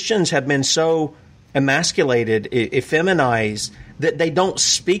Christians have been so emasculated, effeminized, that they don't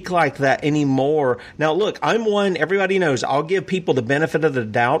speak like that anymore. Now, look, I'm one, everybody knows, I'll give people the benefit of the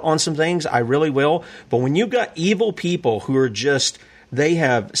doubt on some things. I really will. But when you've got evil people who are just, they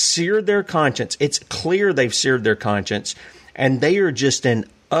have seared their conscience, it's clear they've seared their conscience, and they are just in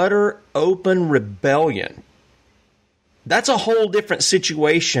utter open rebellion. That's a whole different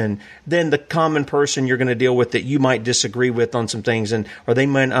situation than the common person you're going to deal with that you might disagree with on some things, or they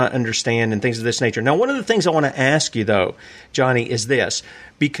might not understand and things of this nature. Now, one of the things I want to ask you, though, Johnny, is this,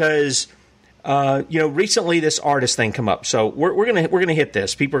 because recently this artist thing come up. So we're gonna hit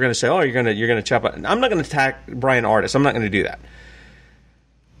this. People are going to say, "Oh, you're gonna chop it." I'm not going to attack Brian Artist. I'm not going to do that.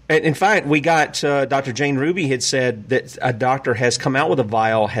 In fact, we got Dr. Jane Ruby had said that a doctor has come out with a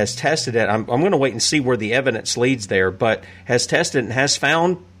vial, has tested it. I'm going to wait and see where the evidence leads there, but has tested and has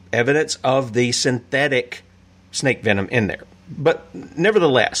found evidence of the synthetic snake venom in there. But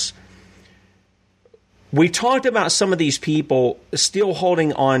nevertheless, we talked about some of these people still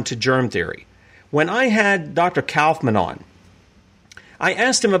holding on to germ theory. When I had Dr. Kaufman on, I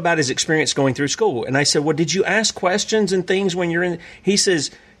asked him about his experience going through school, and I said, well, did you ask questions and things when you're in? He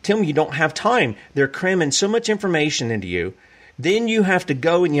says, Tim, you don't have time. They're cramming so much information into you. Then you have to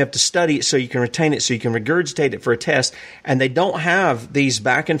go and you have to study it so you can retain it, so you can regurgitate it for a test. And they don't have these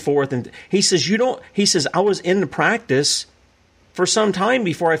back and forth. And he says, I was in the practice for some time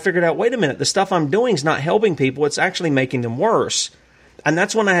before I figured out, wait a minute, the stuff I'm doing is not helping people. It's actually making them worse. And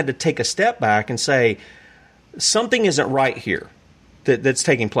that's when I had to take a step back and say, something isn't right here that's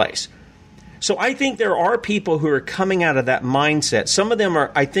taking place. So I think there are people who are coming out of that mindset. Some of them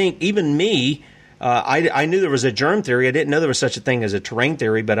are, I think, even me, I knew there was a germ theory. I didn't know there was such a thing as a terrain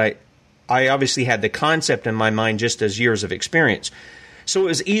theory, but I obviously had the concept in my mind just as years of experience. So it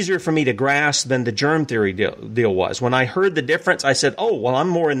was easier for me to grasp than the germ theory deal was. When I heard the difference, I said, oh, well, I'm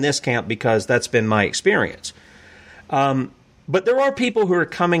more in this camp because that's been my experience. But there are people who are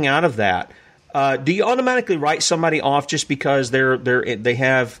coming out of that. Do you automatically write somebody off just because they're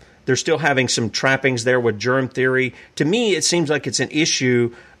still having some trappings there with germ theory? To me, it seems like it's an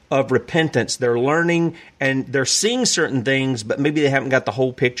issue of repentance. They're learning and they're seeing certain things, but maybe they haven't got the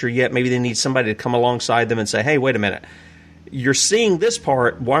whole picture yet. Maybe they need somebody to come alongside them and say, hey, wait a minute. You're seeing this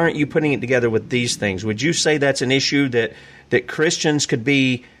part. Why aren't you putting it together with these things? Would you say that's an issue that Christians could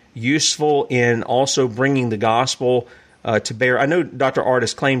be useful in also bringing the gospel to bear? I know Dr.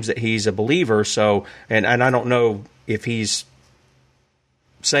 Artist claims that he's a believer, so and I don't know if he's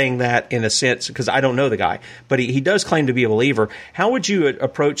saying that in a sense, because I don't know the guy, but he does claim to be a believer. How would you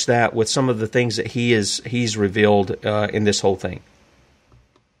approach that with some of the things that he's revealed in this whole thing?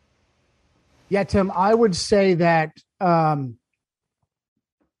 Yeah, Tim, I would say that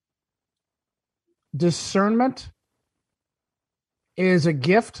discernment is a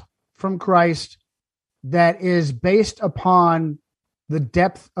gift from Christ that is based upon the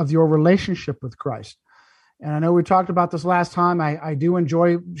depth of your relationship with Christ. And I know we talked about this last time. I do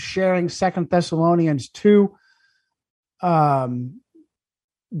enjoy sharing 2 Thessalonians 2,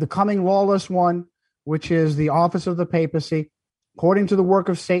 the coming lawless one, which is the office of the papacy, according to the work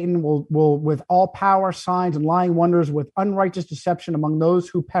of Satan, will with all power, signs, and lying wonders, with unrighteous deception among those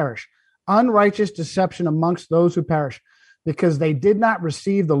who perish. Unrighteous deception amongst those who perish, because they did not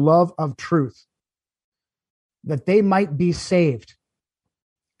receive the love of truth, that they might be saved.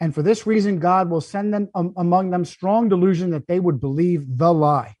 And for this reason, God will send them among them strong delusion that they would believe the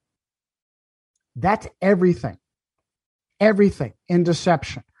lie. That's everything. Everything in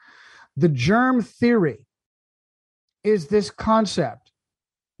deception. The germ theory is this concept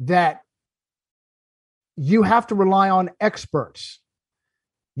that you have to rely on experts.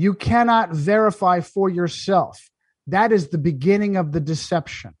 You cannot verify for yourself. That is the beginning of the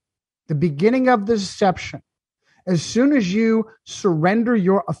deception. The beginning of the deception. As soon as you surrender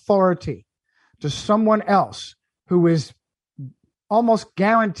your authority to someone else who is almost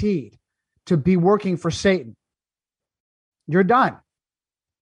guaranteed to be working for Satan, you're done.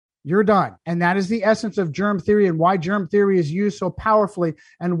 You're done. And that is the essence of germ theory, and why germ theory is used so powerfully,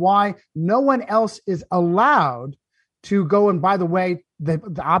 and why no one else is allowed to go. And by the way, the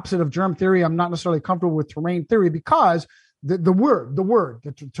opposite of germ theory, I'm not necessarily comfortable with terrain theory, because the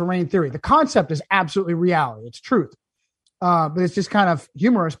terrain theory, the concept is absolutely reality. It's truth. But it's just kind of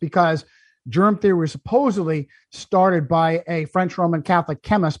humorous because germ theory was supposedly started by a French Roman Catholic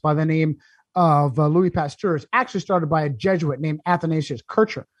chemist by the name of Louis Pasteur. It's actually started by a Jesuit named Athanasius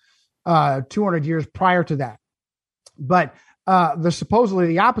Kircher 200 years prior to that. But supposedly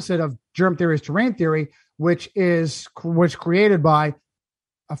the opposite of germ theory is terrain theory, which was created by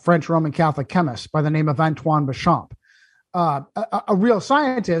a French Roman Catholic chemist by the name of Antoine Béchamp. A real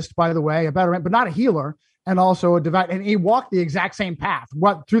scientist, by the way, but not a healer, and also a devout, and he walked the exact same path,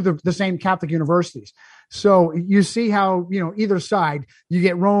 through the same Catholic universities. So you see how, either side, you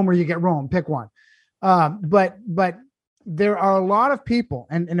get Rome or you get Rome, pick one. But there are a lot of people,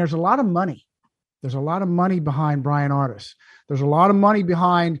 and there's a lot of money. There's a lot of money behind Bryan Ardis. There's a lot of money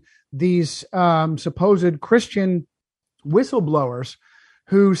behind these supposed Christian whistleblowers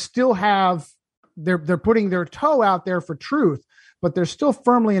who still have, they're putting their toe out there for truth, but they're still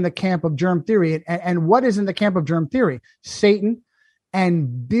firmly in the camp of germ theory. And what is in the camp of germ theory? Satan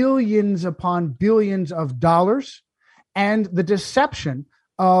and billions upon billions of dollars, and the deception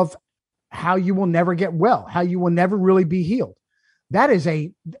of how you will never get well, how you will never really be healed.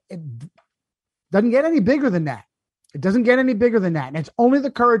 It doesn't get any bigger than that. It doesn't get any bigger than that. And it's only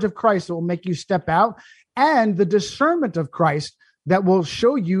the courage of Christ that will make you step out, and the discernment of Christ that will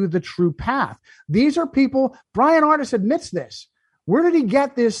show you the true path. These are people, Bryan Ardis admits this. Where did he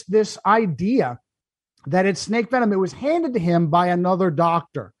get this idea that it's snake venom? It was handed to him by another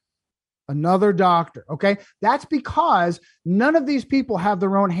doctor. Okay? That's because none of these people have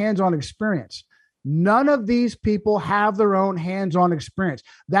their own hands-on experience. None of these people have their own hands-on experience.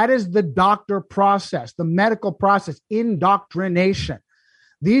 That is the doctor process, the medical process, indoctrination.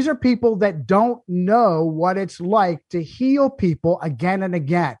 These are people that don't know what it's like to heal people again and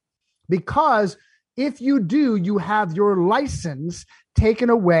again. Because if you do, you have your license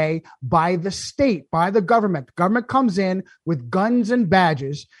taken away by the state, by the government. The government comes in with guns and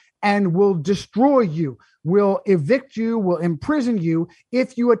badges and will destroy you, will evict you, will imprison you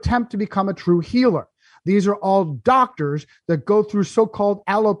if you attempt to become a true healer. These are all doctors that go through so-called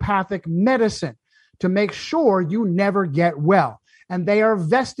allopathic medicine to make sure you never get well. And they are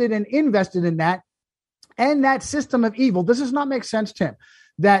vested and invested in that and that system of evil. Does this not make sense, Tim?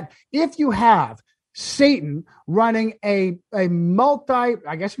 That if you have Satan running a I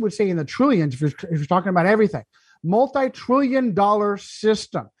guess you would say in the trillions, if you're talking about everything, multi-trillion-dollar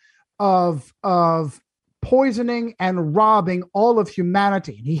system of poisoning and robbing all of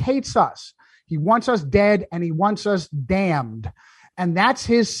humanity. He hates us. He wants us dead and he wants us damned. And that's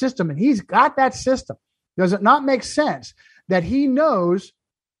his system. And he's got that system. Does it not make sense that he knows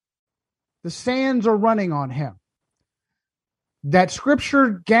the sands are running on him? That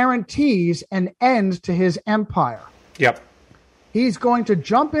Scripture guarantees an end to his empire. Yep. He's going to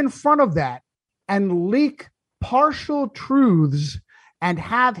jump in front of that and leak partial truths and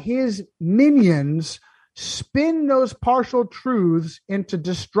have his minions spin those partial truths into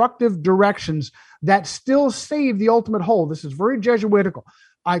destructive directions that still save the ultimate whole. This is very Jesuitical.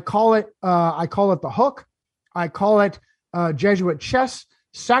 I call it the hook. I call it Jesuit chess,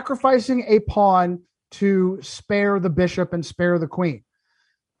 sacrificing a pawn to spare the bishop and spare the queen.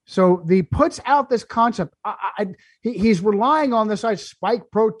 So he puts out this concept. He's relying on this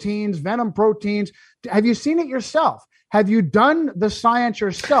spike proteins, venom proteins. Have you seen it yourself? Have you done the science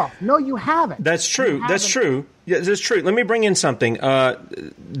yourself? No, you haven't. That's true. That's true. Yeah, that's true. Let me bring in something.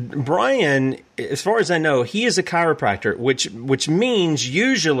 Bryan, as far as I know, he is a chiropractor, which means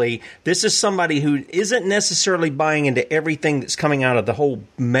usually this is somebody who isn't necessarily buying into everything that's coming out of the whole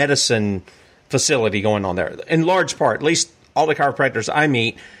medicine facility going on there. In large part, at least all the chiropractors I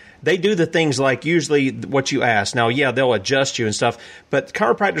meet, they do the things like usually what you ask. Now, yeah, they'll adjust you and stuff, but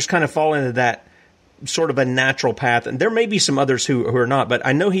chiropractors kind of fall into that sort of a natural path. And there may be some others who are not, but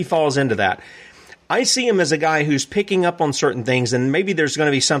I know he falls into that. I see him as a guy who's picking up on certain things, and maybe there's going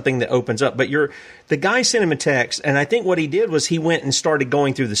to be something that opens up. But the guy sent him a text, and I think what he did was he went and started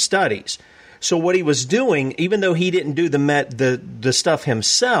going through the studies. So what he was doing, even though he didn't do the stuff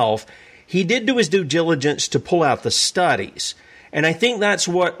himself, he did do his due diligence to pull out the studies. And I think that's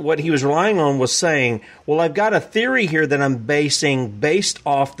what he was relying on, was saying, well, I've got a theory here that I'm based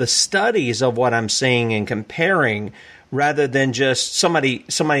off the studies of what I'm seeing and comparing, rather than just somebody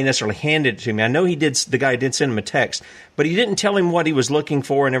necessarily handed it to me. I know the guy did send him a text, but he didn't tell him what he was looking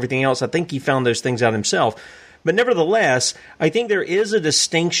for and everything else. I think he found those things out himself. But nevertheless, I think there is a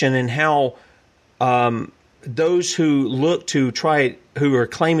distinction in how those who are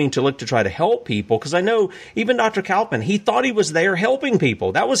claiming to look to try to help people, because I know even Dr. Kalpin, he thought he was there helping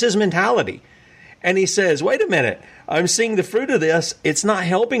people. That was his mentality. And he says, wait a minute, I'm seeing the fruit of this. It's not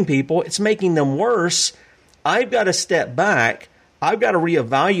helping people. It's making them worse. I've got to step back. I've got to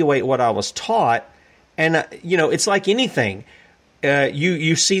reevaluate what I was taught. And, it's like anything.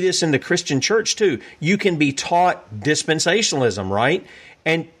 You see this in the Christian church, too. You can be taught dispensationalism, right?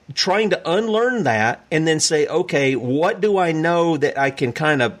 And trying to unlearn that and then say, okay, what do I know that I can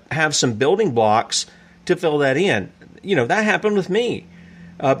kind of have some building blocks to fill that in? That happened with me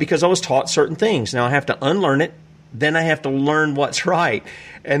because I was taught certain things. Now I have to unlearn it then I have to learn what's right.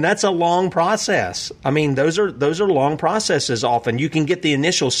 And that's a long process. I mean, those are long processes often. You can get the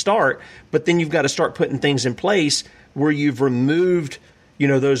initial start, but then you've got to start putting things in place where you've removed,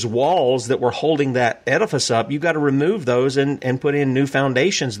 those walls that were holding that edifice up. You've got to remove those and put in new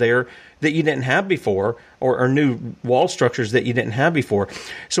foundations there that you didn't have before, or new wall structures that you didn't have before.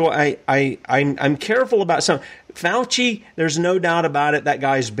 So I'm careful about some. Fauci, there's no doubt about it. That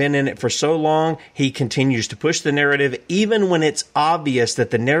guy's been in it for so long. He continues to push the narrative, even when it's obvious that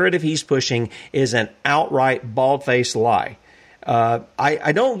the narrative he's pushing is an outright bald-faced lie.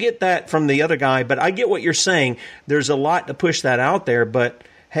 I don't get that from the other guy, but I get what you're saying. There's a lot to push that out there, but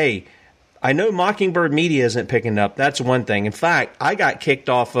hey, I know Mockingbird Media isn't picking up. That's one thing. In fact, I got kicked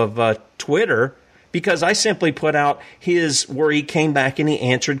off of Twitter because I simply put out where he came back and he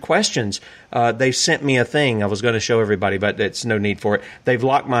answered questions. They sent me a thing I was going to show everybody, but it's no need for it. They've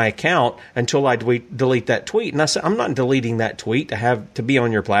locked my account until I delete that tweet. And I said, I'm not deleting that tweet to be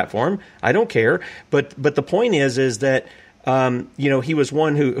on your platform. I don't care. But the point is that he was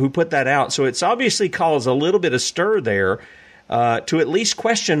one who put that out. So it's obviously caused a little bit of stir there to at least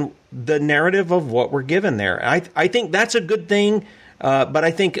question the narrative of what we're given there. I think that's a good thing. But I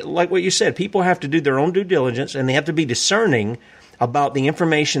think, like what you said, people have to do their own due diligence, and they have to be discerning about the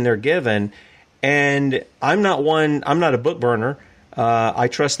information they're given. And I'm not a book burner. I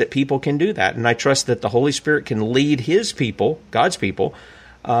trust that people can do that. And I trust that the Holy Spirit can lead his people, God's people,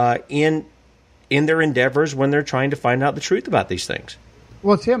 in their endeavors when they're trying to find out the truth about these things.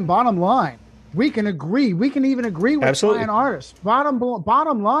 Well, Tim, bottom line, we can agree. We can even agree with Brian Ardis.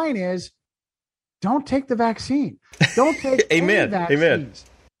 Bottom line is, don't take the vaccine. Don't take any vaccines. Amen.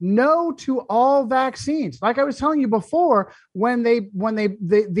 No to all vaccines. Like I was telling you before, when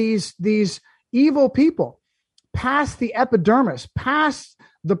these evil people pass the epidermis, pass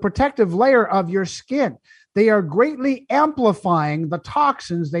the protective layer of your skin, they are greatly amplifying the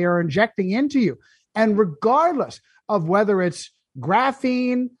toxins they are injecting into you. And regardless of whether it's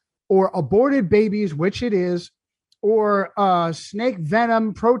graphene or aborted babies, which it is, or snake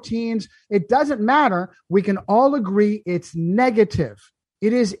venom, proteins, it doesn't matter. We can all agree it's negative.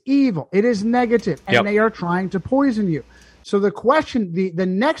 It is evil. It is negative. And They are trying to poison you. So the question, the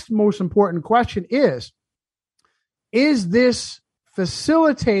next most important question is this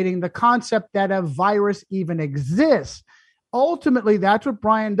facilitating the concept that a virus even exists? Ultimately, that's what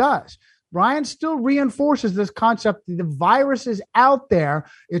Brian does. Brian still reinforces this concept that the virus is out there.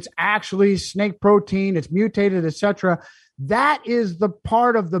 It's actually snake protein. It's mutated, etc. That is the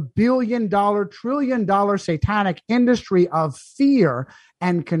part of the billion-dollar, trillion-dollar satanic industry of fear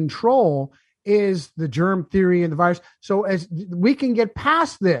and control is the germ theory and the virus. So as we can get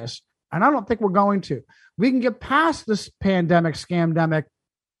past this, and I don't think we're going to, we can get past this pandemic, scamdemic,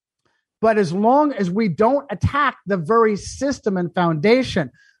 but as long as we don't attack the very system and foundation,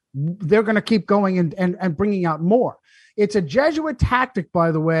 they're going to keep going and bringing out more. It's a Jesuit tactic,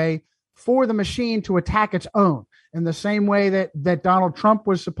 by the way, for the machine to attack its own, in the same way that Donald Trump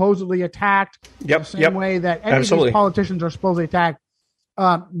was supposedly attacked, the same way that any of these politicians are supposedly attacked.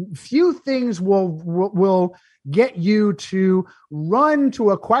 Few things will get you to run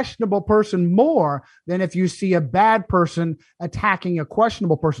to a questionable person more than if you see a bad person attacking a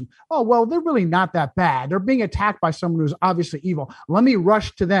questionable person. Oh, well, they're really not that bad. They're being attacked by someone who's obviously evil. Let me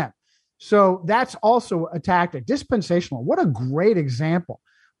rush to them. So that's also a tactic. Dispensational. What a great example.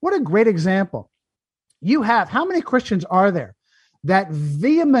 What a great example. You have, how many Christians are there that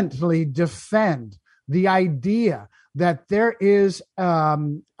vehemently defend the idea that there is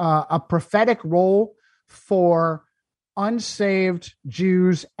a prophetic role for unsaved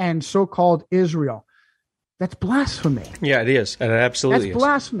Jews and so-called Israel? That's blasphemy. Yeah, it is. It absolutely is. That's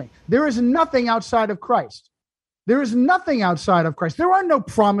blasphemy. There is nothing outside of Christ. There is nothing outside of Christ. There are no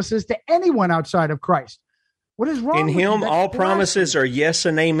promises to anyone outside of Christ. What is wrong with him? All promises are yes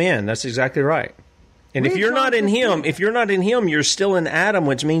and amen. That's exactly right. And if you're not in him, you're still in Adam,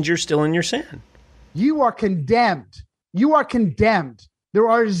 which means you're still in your sin. You are condemned. You are condemned. There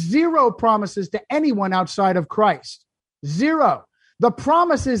are zero promises to anyone outside of Christ. Zero. The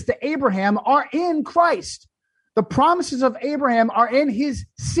promises to Abraham are in Christ. The promises of Abraham are in his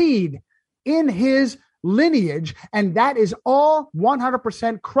seed, in his lineage, and that is all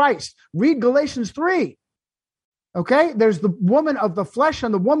 100% Christ. Read Galatians 3. Okay? There's the woman of the flesh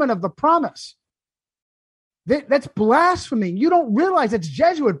and the woman of the promise. That's blasphemy. You don't realize it's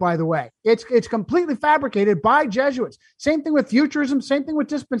Jesuit, by the way. It's completely fabricated by Jesuits. Same thing with futurism, same thing with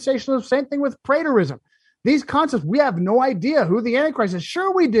dispensationalism, same thing with preterism. These concepts, we have no idea who the Antichrist is.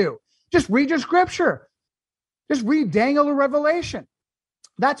 Sure we do. Just read your scripture. Just read Daniel or Revelation.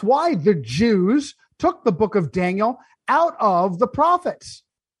 That's why the Jews took the book of Daniel out of the prophets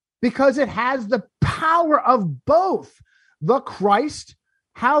because it has the power of both the Christ,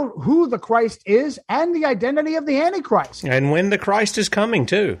 who the Christ is, and the identity of the Antichrist. And when the Christ is coming,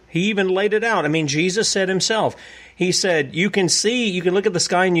 too. He even laid it out. I mean, Jesus said himself, he said, you can look at the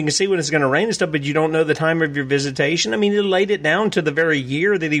sky and you can see when it's going to rain and stuff, but you don't know the time of your visitation. I mean, he laid it down to the very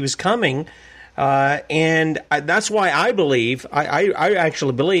year that he was coming. That's why I believe, I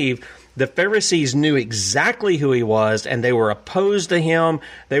actually believe, the Pharisees knew exactly who he was, and they were opposed to him.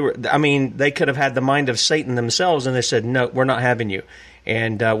 They could have had the mind of Satan themselves, and they said, no, we're not having you.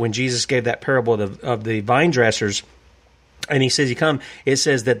 And when Jesus gave that parable of the vine dressers, and he says it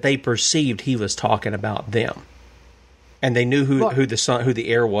says that they perceived he was talking about them. And they knew who the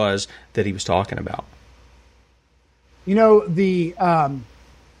heir was that he was talking about. You know, there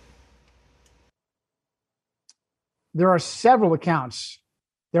are several accounts.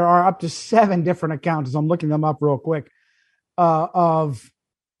 There are up to 7 different accounts, as I'm looking them up real quick, of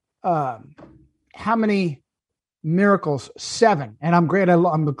how many miracles. 7. And I'm glad I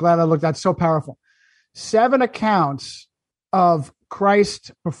looked. That's so powerful. 7 accounts of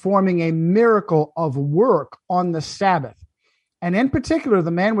Christ performing a miracle of work on the Sabbath. And in particular,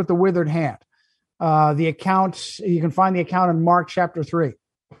 the man with the withered hand. The accounts, you can find the account in Mark chapter 3.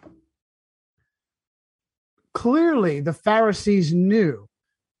 Clearly, the Pharisees knew,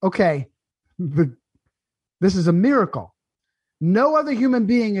 okay, this is a miracle. No other human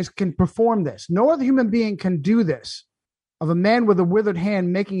being can perform this. No other human being can do this, of a man with a withered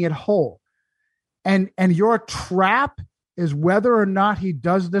hand making it whole. And your trap is whether or not he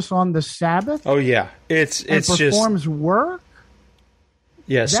does this on the Sabbath. Oh yeah, it's performs work.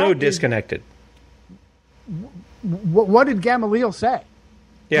 Yeah, so disconnected. What did Gamaliel say?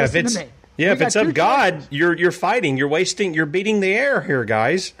 Yeah, if it's of God, you're fighting. You're wasting. You're beating the air here,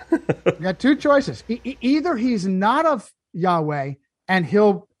 guys. You got 2 choices. Either he's not of Yahweh and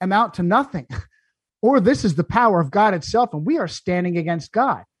he'll amount to nothing, or this is the power of God itself, and we are standing against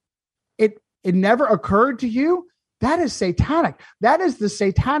God. It never occurred to you? That is satanic. That is the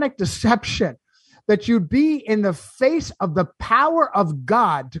satanic deception, that you'd be in the face of the power of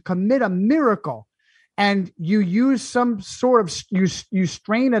God to commit a miracle, and you use some sort of, you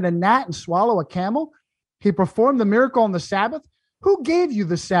strain at a gnat and swallow a camel. He performed the miracle on the Sabbath. Who gave you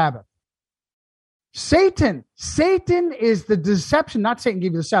the Sabbath? Satan. Satan is the deception. Not Satan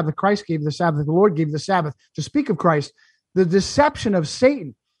gave you the Sabbath. Christ gave you the Sabbath. The Lord gave you the Sabbath. To speak of Christ, the deception of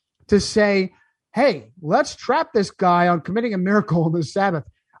Satan to say, hey, let's trap this guy on committing a miracle on the Sabbath.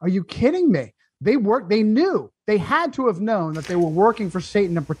 Are you kidding me? They knew. They had to have known that they were working for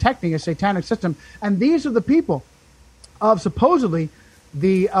Satan and protecting a satanic system. And these are the people of supposedly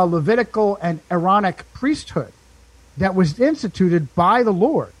the Levitical and Aaronic priesthood that was instituted by the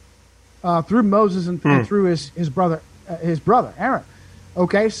Lord through Moses and through his brother Aaron.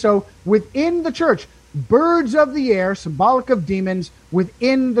 Okay, so within the church, birds of the air, symbolic of demons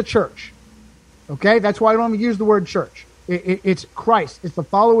within the church. Okay, that's why I don't even use the word church. It's Christ. It's the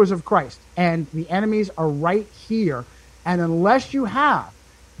followers of Christ, and the enemies are right here. And unless you have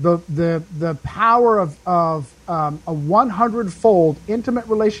the power of a 100-fold intimate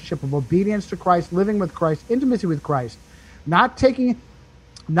relationship of obedience to Christ, living with Christ, intimacy with Christ, not putting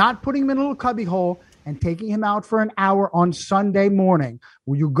him in a little cubby hole and taking him out for an hour on Sunday morning,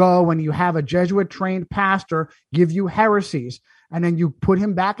 where you go and you have a Jesuit-trained pastor give you heresies, and then you put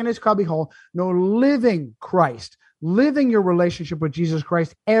him back in his cubby hole. No, living Christ, living your relationship with Jesus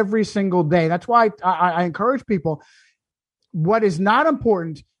Christ every single day. That's why I encourage people. What is not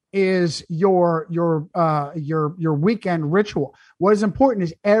important is your weekend ritual. What is important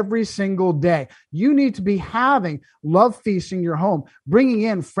is every single day. You need to be having love feasts in your home, bringing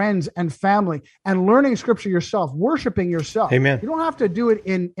in friends and family, and learning Scripture yourself, worshiping yourself. Amen. You don't have to do it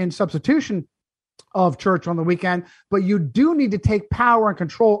in substitution of church on the weekend, but you do need to take power and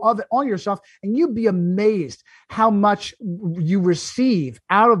control of it on yourself, and you'd be amazed how much you receive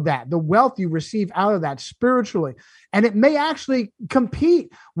out of that, the wealth you receive out of that spiritually. And it may actually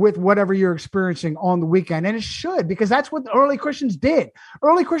compete with whatever you're experiencing on the weekend. And it should, because that's what the early Christians did.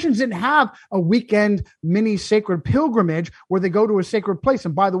 Early Christians didn't have a weekend mini sacred pilgrimage where they go to a sacred place.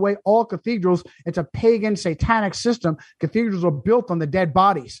 And by the way, all cathedrals, it's a pagan satanic system. Cathedrals are built on the dead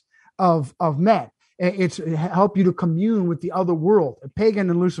bodies of men. It help you to commune with the other world,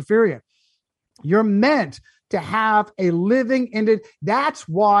 pagan and Luciferian. You're meant to have a living ended. That's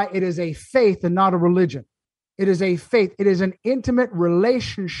why it is a faith and not a religion. It is a faith. It is an intimate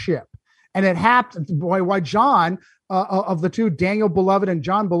relationship. And it happens, why John, of the two, Daniel beloved and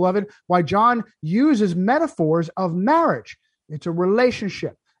John beloved, why John uses metaphors of marriage. It's a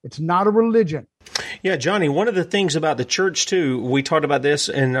relationship. It's not a religion. Yeah, Johnny, one of the things about the church, too, we talked about this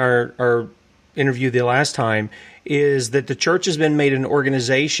in our interview the last time, is that the church has been made an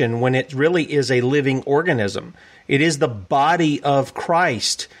organization when it really is a living organism. It is the body of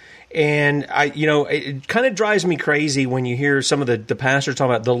Christ. And it kind of drives me crazy when you hear some of the pastors talk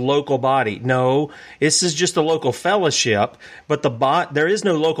about the local body. No, this is just a local fellowship, but there is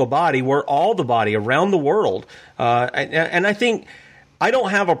no local body. We're all the body around the world. And I think I don't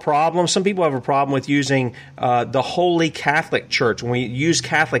have a problem. Some people have a problem with using the Holy Catholic Church, when we use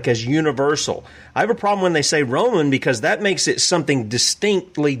Catholic as universal. I have a problem when they say Roman, because that makes it something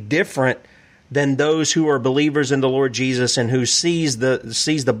distinctly different than those who are believers in the Lord Jesus and who sees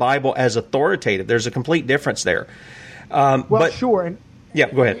the Bible as authoritative. There's a complete difference there. Sure. And yeah,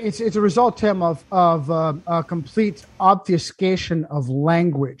 go ahead. It's a result, Tim, of a complete obfuscation of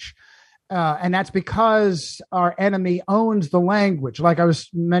language. And that's because our enemy owns the language. Like I was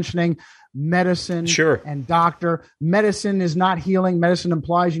mentioning, medicine and doctor. Medicine is not healing. Medicine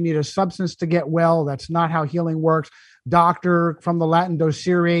implies you need a substance to get well. That's not how healing works. Doctor, from the Latin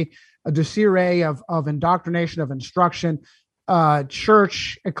docere, a docere of indoctrination, of instruction.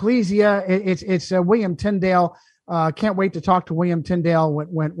 Church, ecclesia, it's William Tyndale. Can't wait to talk to William Tyndale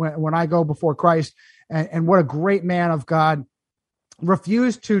when I go before Christ. And what a great man of God.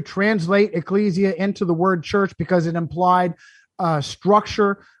 Refused to translate ecclesia into the word church because it implied a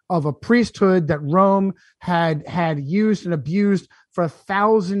structure of a priesthood that Rome had used and abused for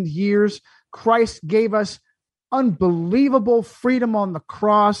 1,000 years. Christ gave us unbelievable freedom on the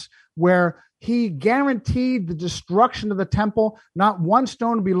cross, where he guaranteed the destruction of the temple, not one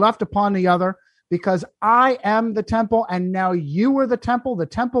stone to be left upon the other, because I am the temple and now you are the temple. The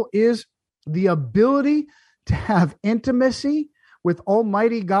temple is the ability to have intimacy with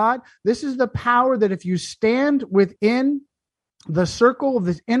Almighty God. This is the power that if you stand within the circle of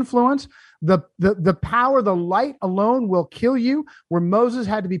this influence, the power, the light alone will kill you, where Moses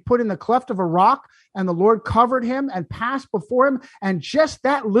had to be put in the cleft of a rock and the Lord covered him and passed before him. And just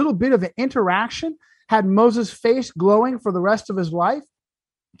that little bit of an interaction had Moses' face glowing for the rest of his life.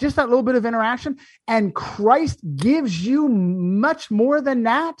 Just that little bit of interaction. And Christ gives you much more than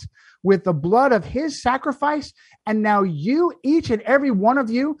that with the blood of his sacrifice. And now you, each and every one of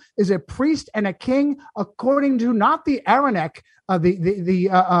you, is a priest and a king according to not the Aaronic, the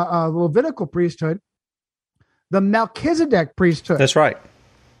Levitical priesthood, the Melchizedek priesthood. That's right.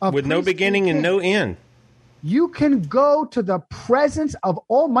 With no beginning and no end. You can go to the presence of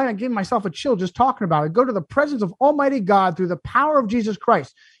Almighty. I'm giving myself a chill just talking about it. Go to the presence of Almighty God through the power of Jesus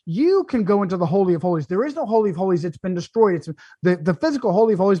Christ. You can go into the Holy of Holies. There is no Holy of Holies. It's been destroyed. It's the physical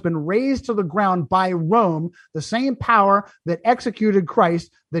Holy of Holies has been razed to the ground by Rome, the same power that executed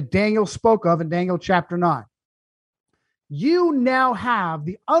Christ that Daniel spoke of in Daniel chapter 9. You now have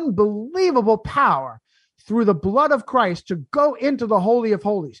the unbelievable power through the blood of Christ to go into the Holy of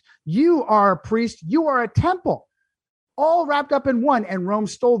Holies. You are a priest. You are a temple, all wrapped up in one. And Rome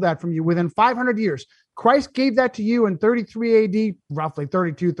stole that from you within 500 years. Christ gave that to you in 33 AD, roughly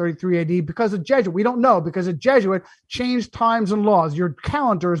 32, 33 AD, because a Jesuit. We don't know, because a Jesuit changed times and laws. Your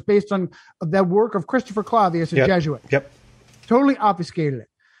calendar is based on the work of Christopher Clavius, a Jesuit. Yep. Totally obfuscated it.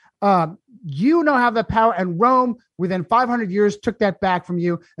 You now have that power, and Rome, within 500 years, took that back from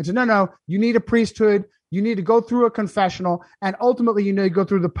you and said, no, you need a priesthood. You need to go through a confessional, and ultimately you need to go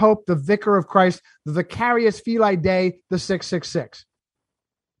through the Pope, the Vicar of Christ, the Vicarius Filii Dei, the 666.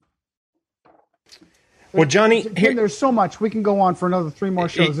 Well, Johnny, there's so much. We can go on for another 3 more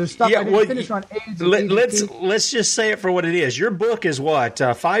shows. There's stuff I didn't finish on AIDS. Let's just say it for what it is. Your book is what,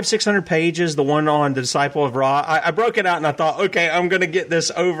 500-600 pages, the one on the Disciple of Ra. I broke it out and I thought, okay, I'm going to get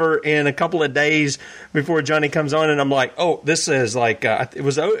this over in a couple of days before Johnny comes on. And I'm like, oh, this is like, it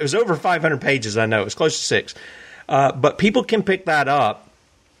was over 500 pages, I know. It was close to 6. But people can pick that up.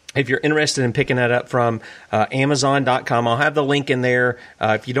 If you're interested in picking that up from Amazon.com, I'll have the link in there.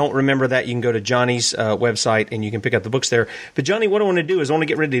 If you don't remember that, you can go to Johnny's website and you can pick up the books there. But Johnny, what I want to do is I want to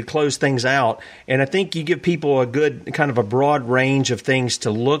get ready to close things out. And I think you give people a good kind of a broad range of things to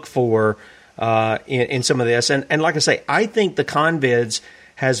look for in some of this. And like I say, I think the Convids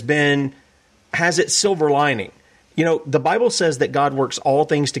has its silver lining. You know, the Bible says that God works all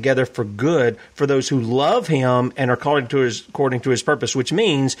things together for good for those who love Him and are called according to His purpose. Which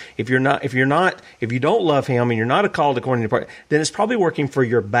means if you don't love Him and you're not called according to purpose, then it's probably working for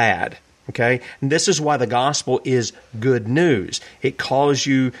your bad. Okay, and this is why the gospel is good news. It calls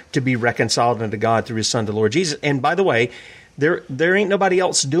you to be reconciled unto God through His Son, the Lord Jesus. And by the way, there ain't nobody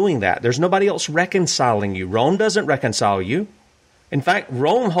else doing that. There's nobody else reconciling you. Rome doesn't reconcile you. In fact,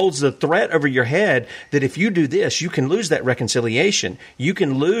 Rome holds the threat over your head that if you do this, you can lose that reconciliation. You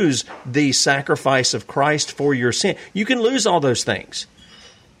can lose the sacrifice of Christ for your sin. You can lose all those things.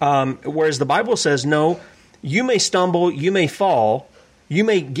 Whereas the Bible says, no, you may stumble, you may fall, you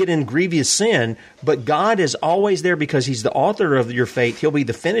may get in grievous sin, but God is always there because He's the author of your faith. He'll be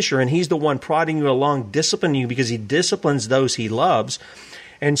the finisher, and He's the one prodding you along, disciplining you because He disciplines those He loves.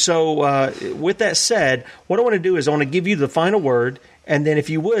 And so with that said, what I want to do is I want to give you the final word, and then if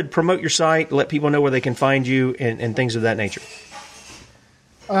you would, promote your site, let people know where they can find you and things of that nature.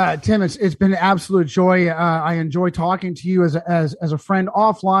 Tim, it's been an absolute joy. I enjoy talking to you as a friend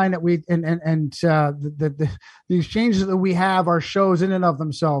offline. That we the exchanges that we have are shows in and of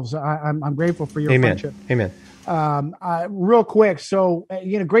themselves. I'm grateful for your friendship. Amen. Real quick, so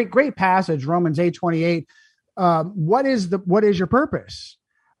great passage, Romans 8:28. What is your purpose?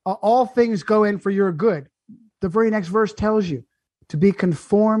 All things go in for your good. The very next verse tells you to be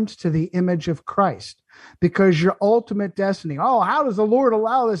conformed to the image of Christ. Because your ultimate destiny, how does the Lord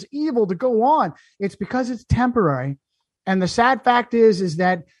allow this evil to go on? It's because it's temporary. And the sad fact is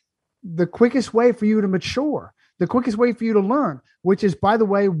that the quickest way for you to mature, the quickest way for you to learn, which is, by the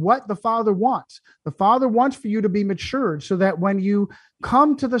way, what the Father wants. The Father wants for you to be matured so that when you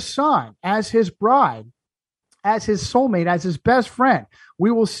come to the Son as His bride, as His soulmate, as His best friend,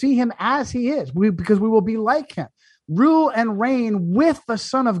 we will see Him as He is, because we will be like Him. Rule and reign with the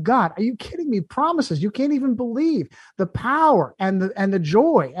Son of God. Are you kidding me? Promises. You can't even believe the power and the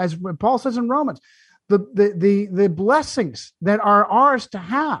joy, as Paul says in Romans, the blessings that are ours to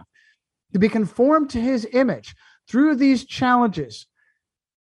have, to be conformed to His image through these challenges.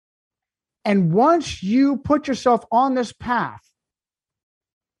 And once you put yourself on this path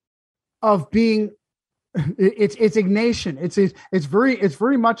of being, it's Ignatian. It's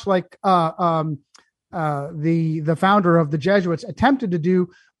very much like the founder of the Jesuits attempted to do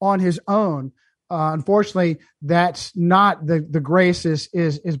on his own. Unfortunately, that's not the grace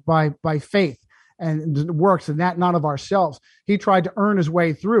is by faith and works, and that not of ourselves. He tried to earn his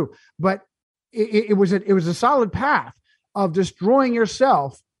way through, but it was a solid path of destroying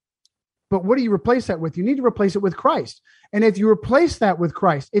yourself. But what do you replace that with? You need to replace it with Christ. And if you replace that with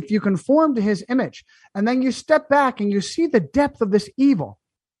Christ, if you conform to His image, and then you step back and you see the depth of this evil,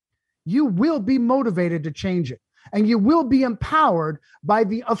 you will be motivated to change it, and you will be empowered by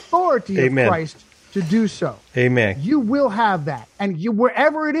the authority Amen. of Christ to do so. Amen. You will have that, and you,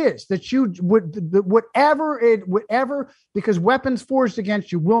 wherever it is that you would, whatever, because weapons forged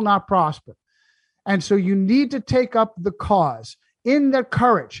against you will not prosper, and so you need to take up the cause in the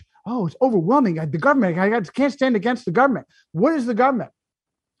courage. Oh, it's overwhelming. The government, I can't stand against the government. What is the government?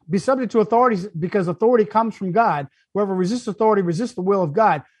 Be subject to authorities, because authority comes from God. Whoever resists authority resists the will of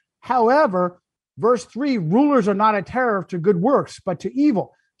God. However, verse 3, rulers are not a terror to good works, but to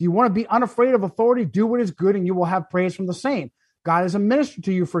evil. Do you want to be unafraid of authority? Do what is good, and you will have praise from the same. God is a minister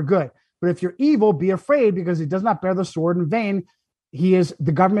to you for good. But if you're evil, be afraid, because He does not bear the sword in vain.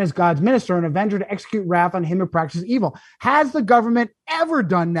 The government is God's minister, an avenger to execute wrath on him who practices evil. Has the government ever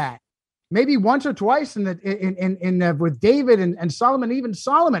done that? Maybe once or twice with David and Solomon. Even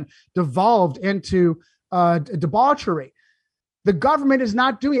Solomon devolved into debauchery. The government is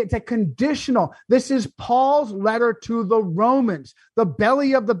not doing it. It's a conditional. This is Paul's letter to the Romans, the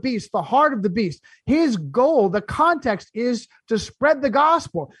belly of the beast, the heart of the beast. His goal, the context, is to spread the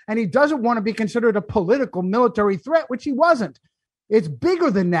gospel. And he doesn't want to be considered a political military threat, which he wasn't. It's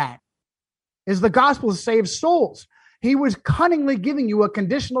bigger than that. Is the gospel to save souls? He was cunningly giving you a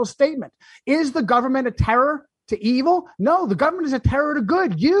conditional statement. Is the government a terror to evil? No, the government is a terror to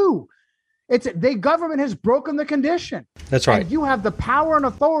good. The government has broken the condition. That's right. And you have the power and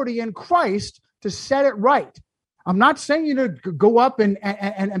authority in Christ to set it right. I'm not saying you to go up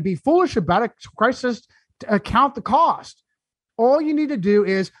and be foolish about it. Christ says to count the cost. All you need to do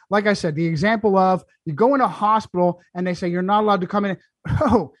is, like I said, the example of you go in a hospital and they say you're not allowed to come in.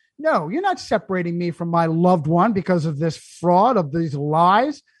 Oh, no, you're not separating me from my loved one because of this fraud, of these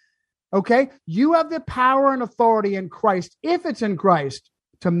lies. Okay? You have the power and authority in Christ, if it's in Christ,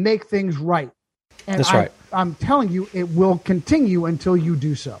 to make things right. And that's right. I'm telling you, it will continue until you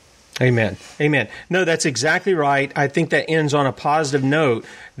do so. Amen. Amen. No, that's exactly right. I think that ends on a positive note,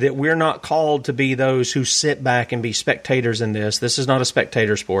 that we're not called to be those who sit back and be spectators in this. This is not a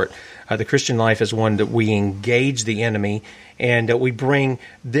spectator sport. The Christian life is one that we engage the enemy, and we bring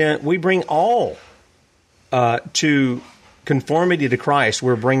all to conformity to Christ.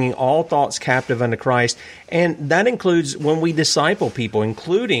 We're bringing all thoughts captive unto Christ, and that includes when we disciple people,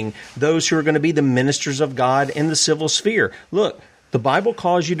 including those who are going to be the ministers of God in the civil sphere. Look, The Bible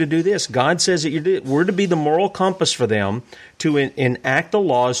calls you to do this. God says that we're to be the moral compass for them, to enact the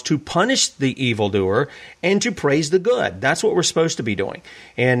laws, to punish the evildoer, and to praise the good. That's what we're supposed to be doing.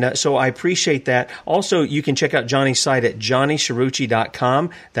 And so I appreciate that. Also, you can check out Johnny's site at johnnycirucci.com.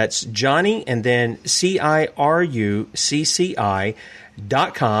 That's Johnny and then CIRUCCI.com.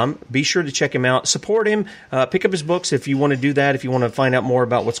 Be sure to check him out. Support him. Pick up his books if you want to do that, if you want to find out more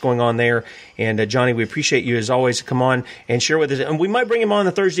about what's going on there. And Johnny, we appreciate you as always. Come on and share with us. And we might bring him on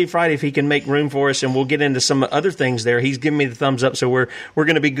the Thursday, Friday if he can make room for us, and we'll get into some other things there. He's giving me the thumbs up, so we're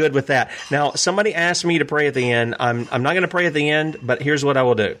going to be good with that. Now, somebody asked me to pray at the end. I'm not going to pray at the end, but here's what I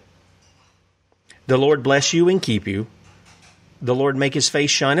will do. The Lord bless you and keep you. The Lord make his face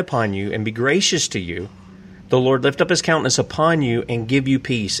shine upon you and be gracious to you. The Lord lift up his countenance upon you and give you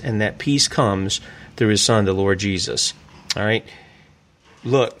peace, and that peace comes through his Son, the Lord Jesus. All right?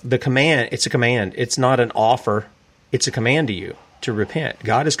 Look, the command, it's a command. It's not an offer. It's a command to you to repent.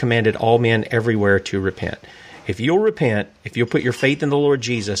 God has commanded all men everywhere to repent. If you'll repent, if you'll put your faith in the Lord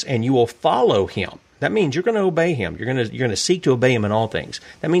Jesus and you will follow him, that means you're going to obey him. You're going to seek to obey him in all things.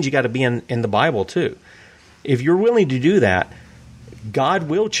 That means you got to be in the Bible too. If you're willing to do that, God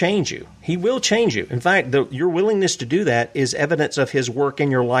will change you. He will change you. In fact, your willingness to do that is evidence of his work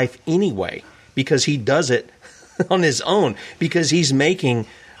in your life anyway, because he does it on his own, because he's making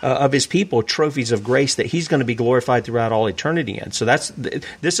of his people trophies of grace that he's going to be glorified throughout all eternity in. So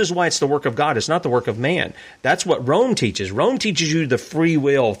this is why it's the work of God. It's not the work of man. That's what Rome teaches. Rome teaches you the free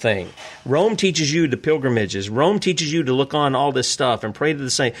will thing. Rome teaches you the pilgrimages. Rome teaches you to look on all this stuff and pray to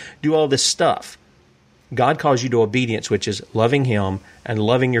the saint, do all this stuff. God calls you to obedience, which is loving him and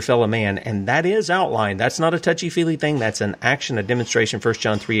loving your fellow man. And that is outlined. That's not a touchy-feely thing. That's an action, a demonstration, 1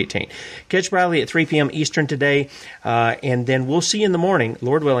 John 3:18. Catch Bradley at 3 p.m. Eastern today. And then we'll see you in the morning,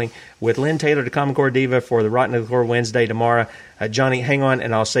 Lord willing, with Lynn Taylor, the Common Core Diva, for the Rotten to the Core Wednesday tomorrow. Johnny, hang on,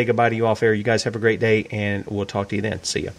 and I'll say goodbye to you off air. You guys have a great day, and we'll talk to you then. See ya.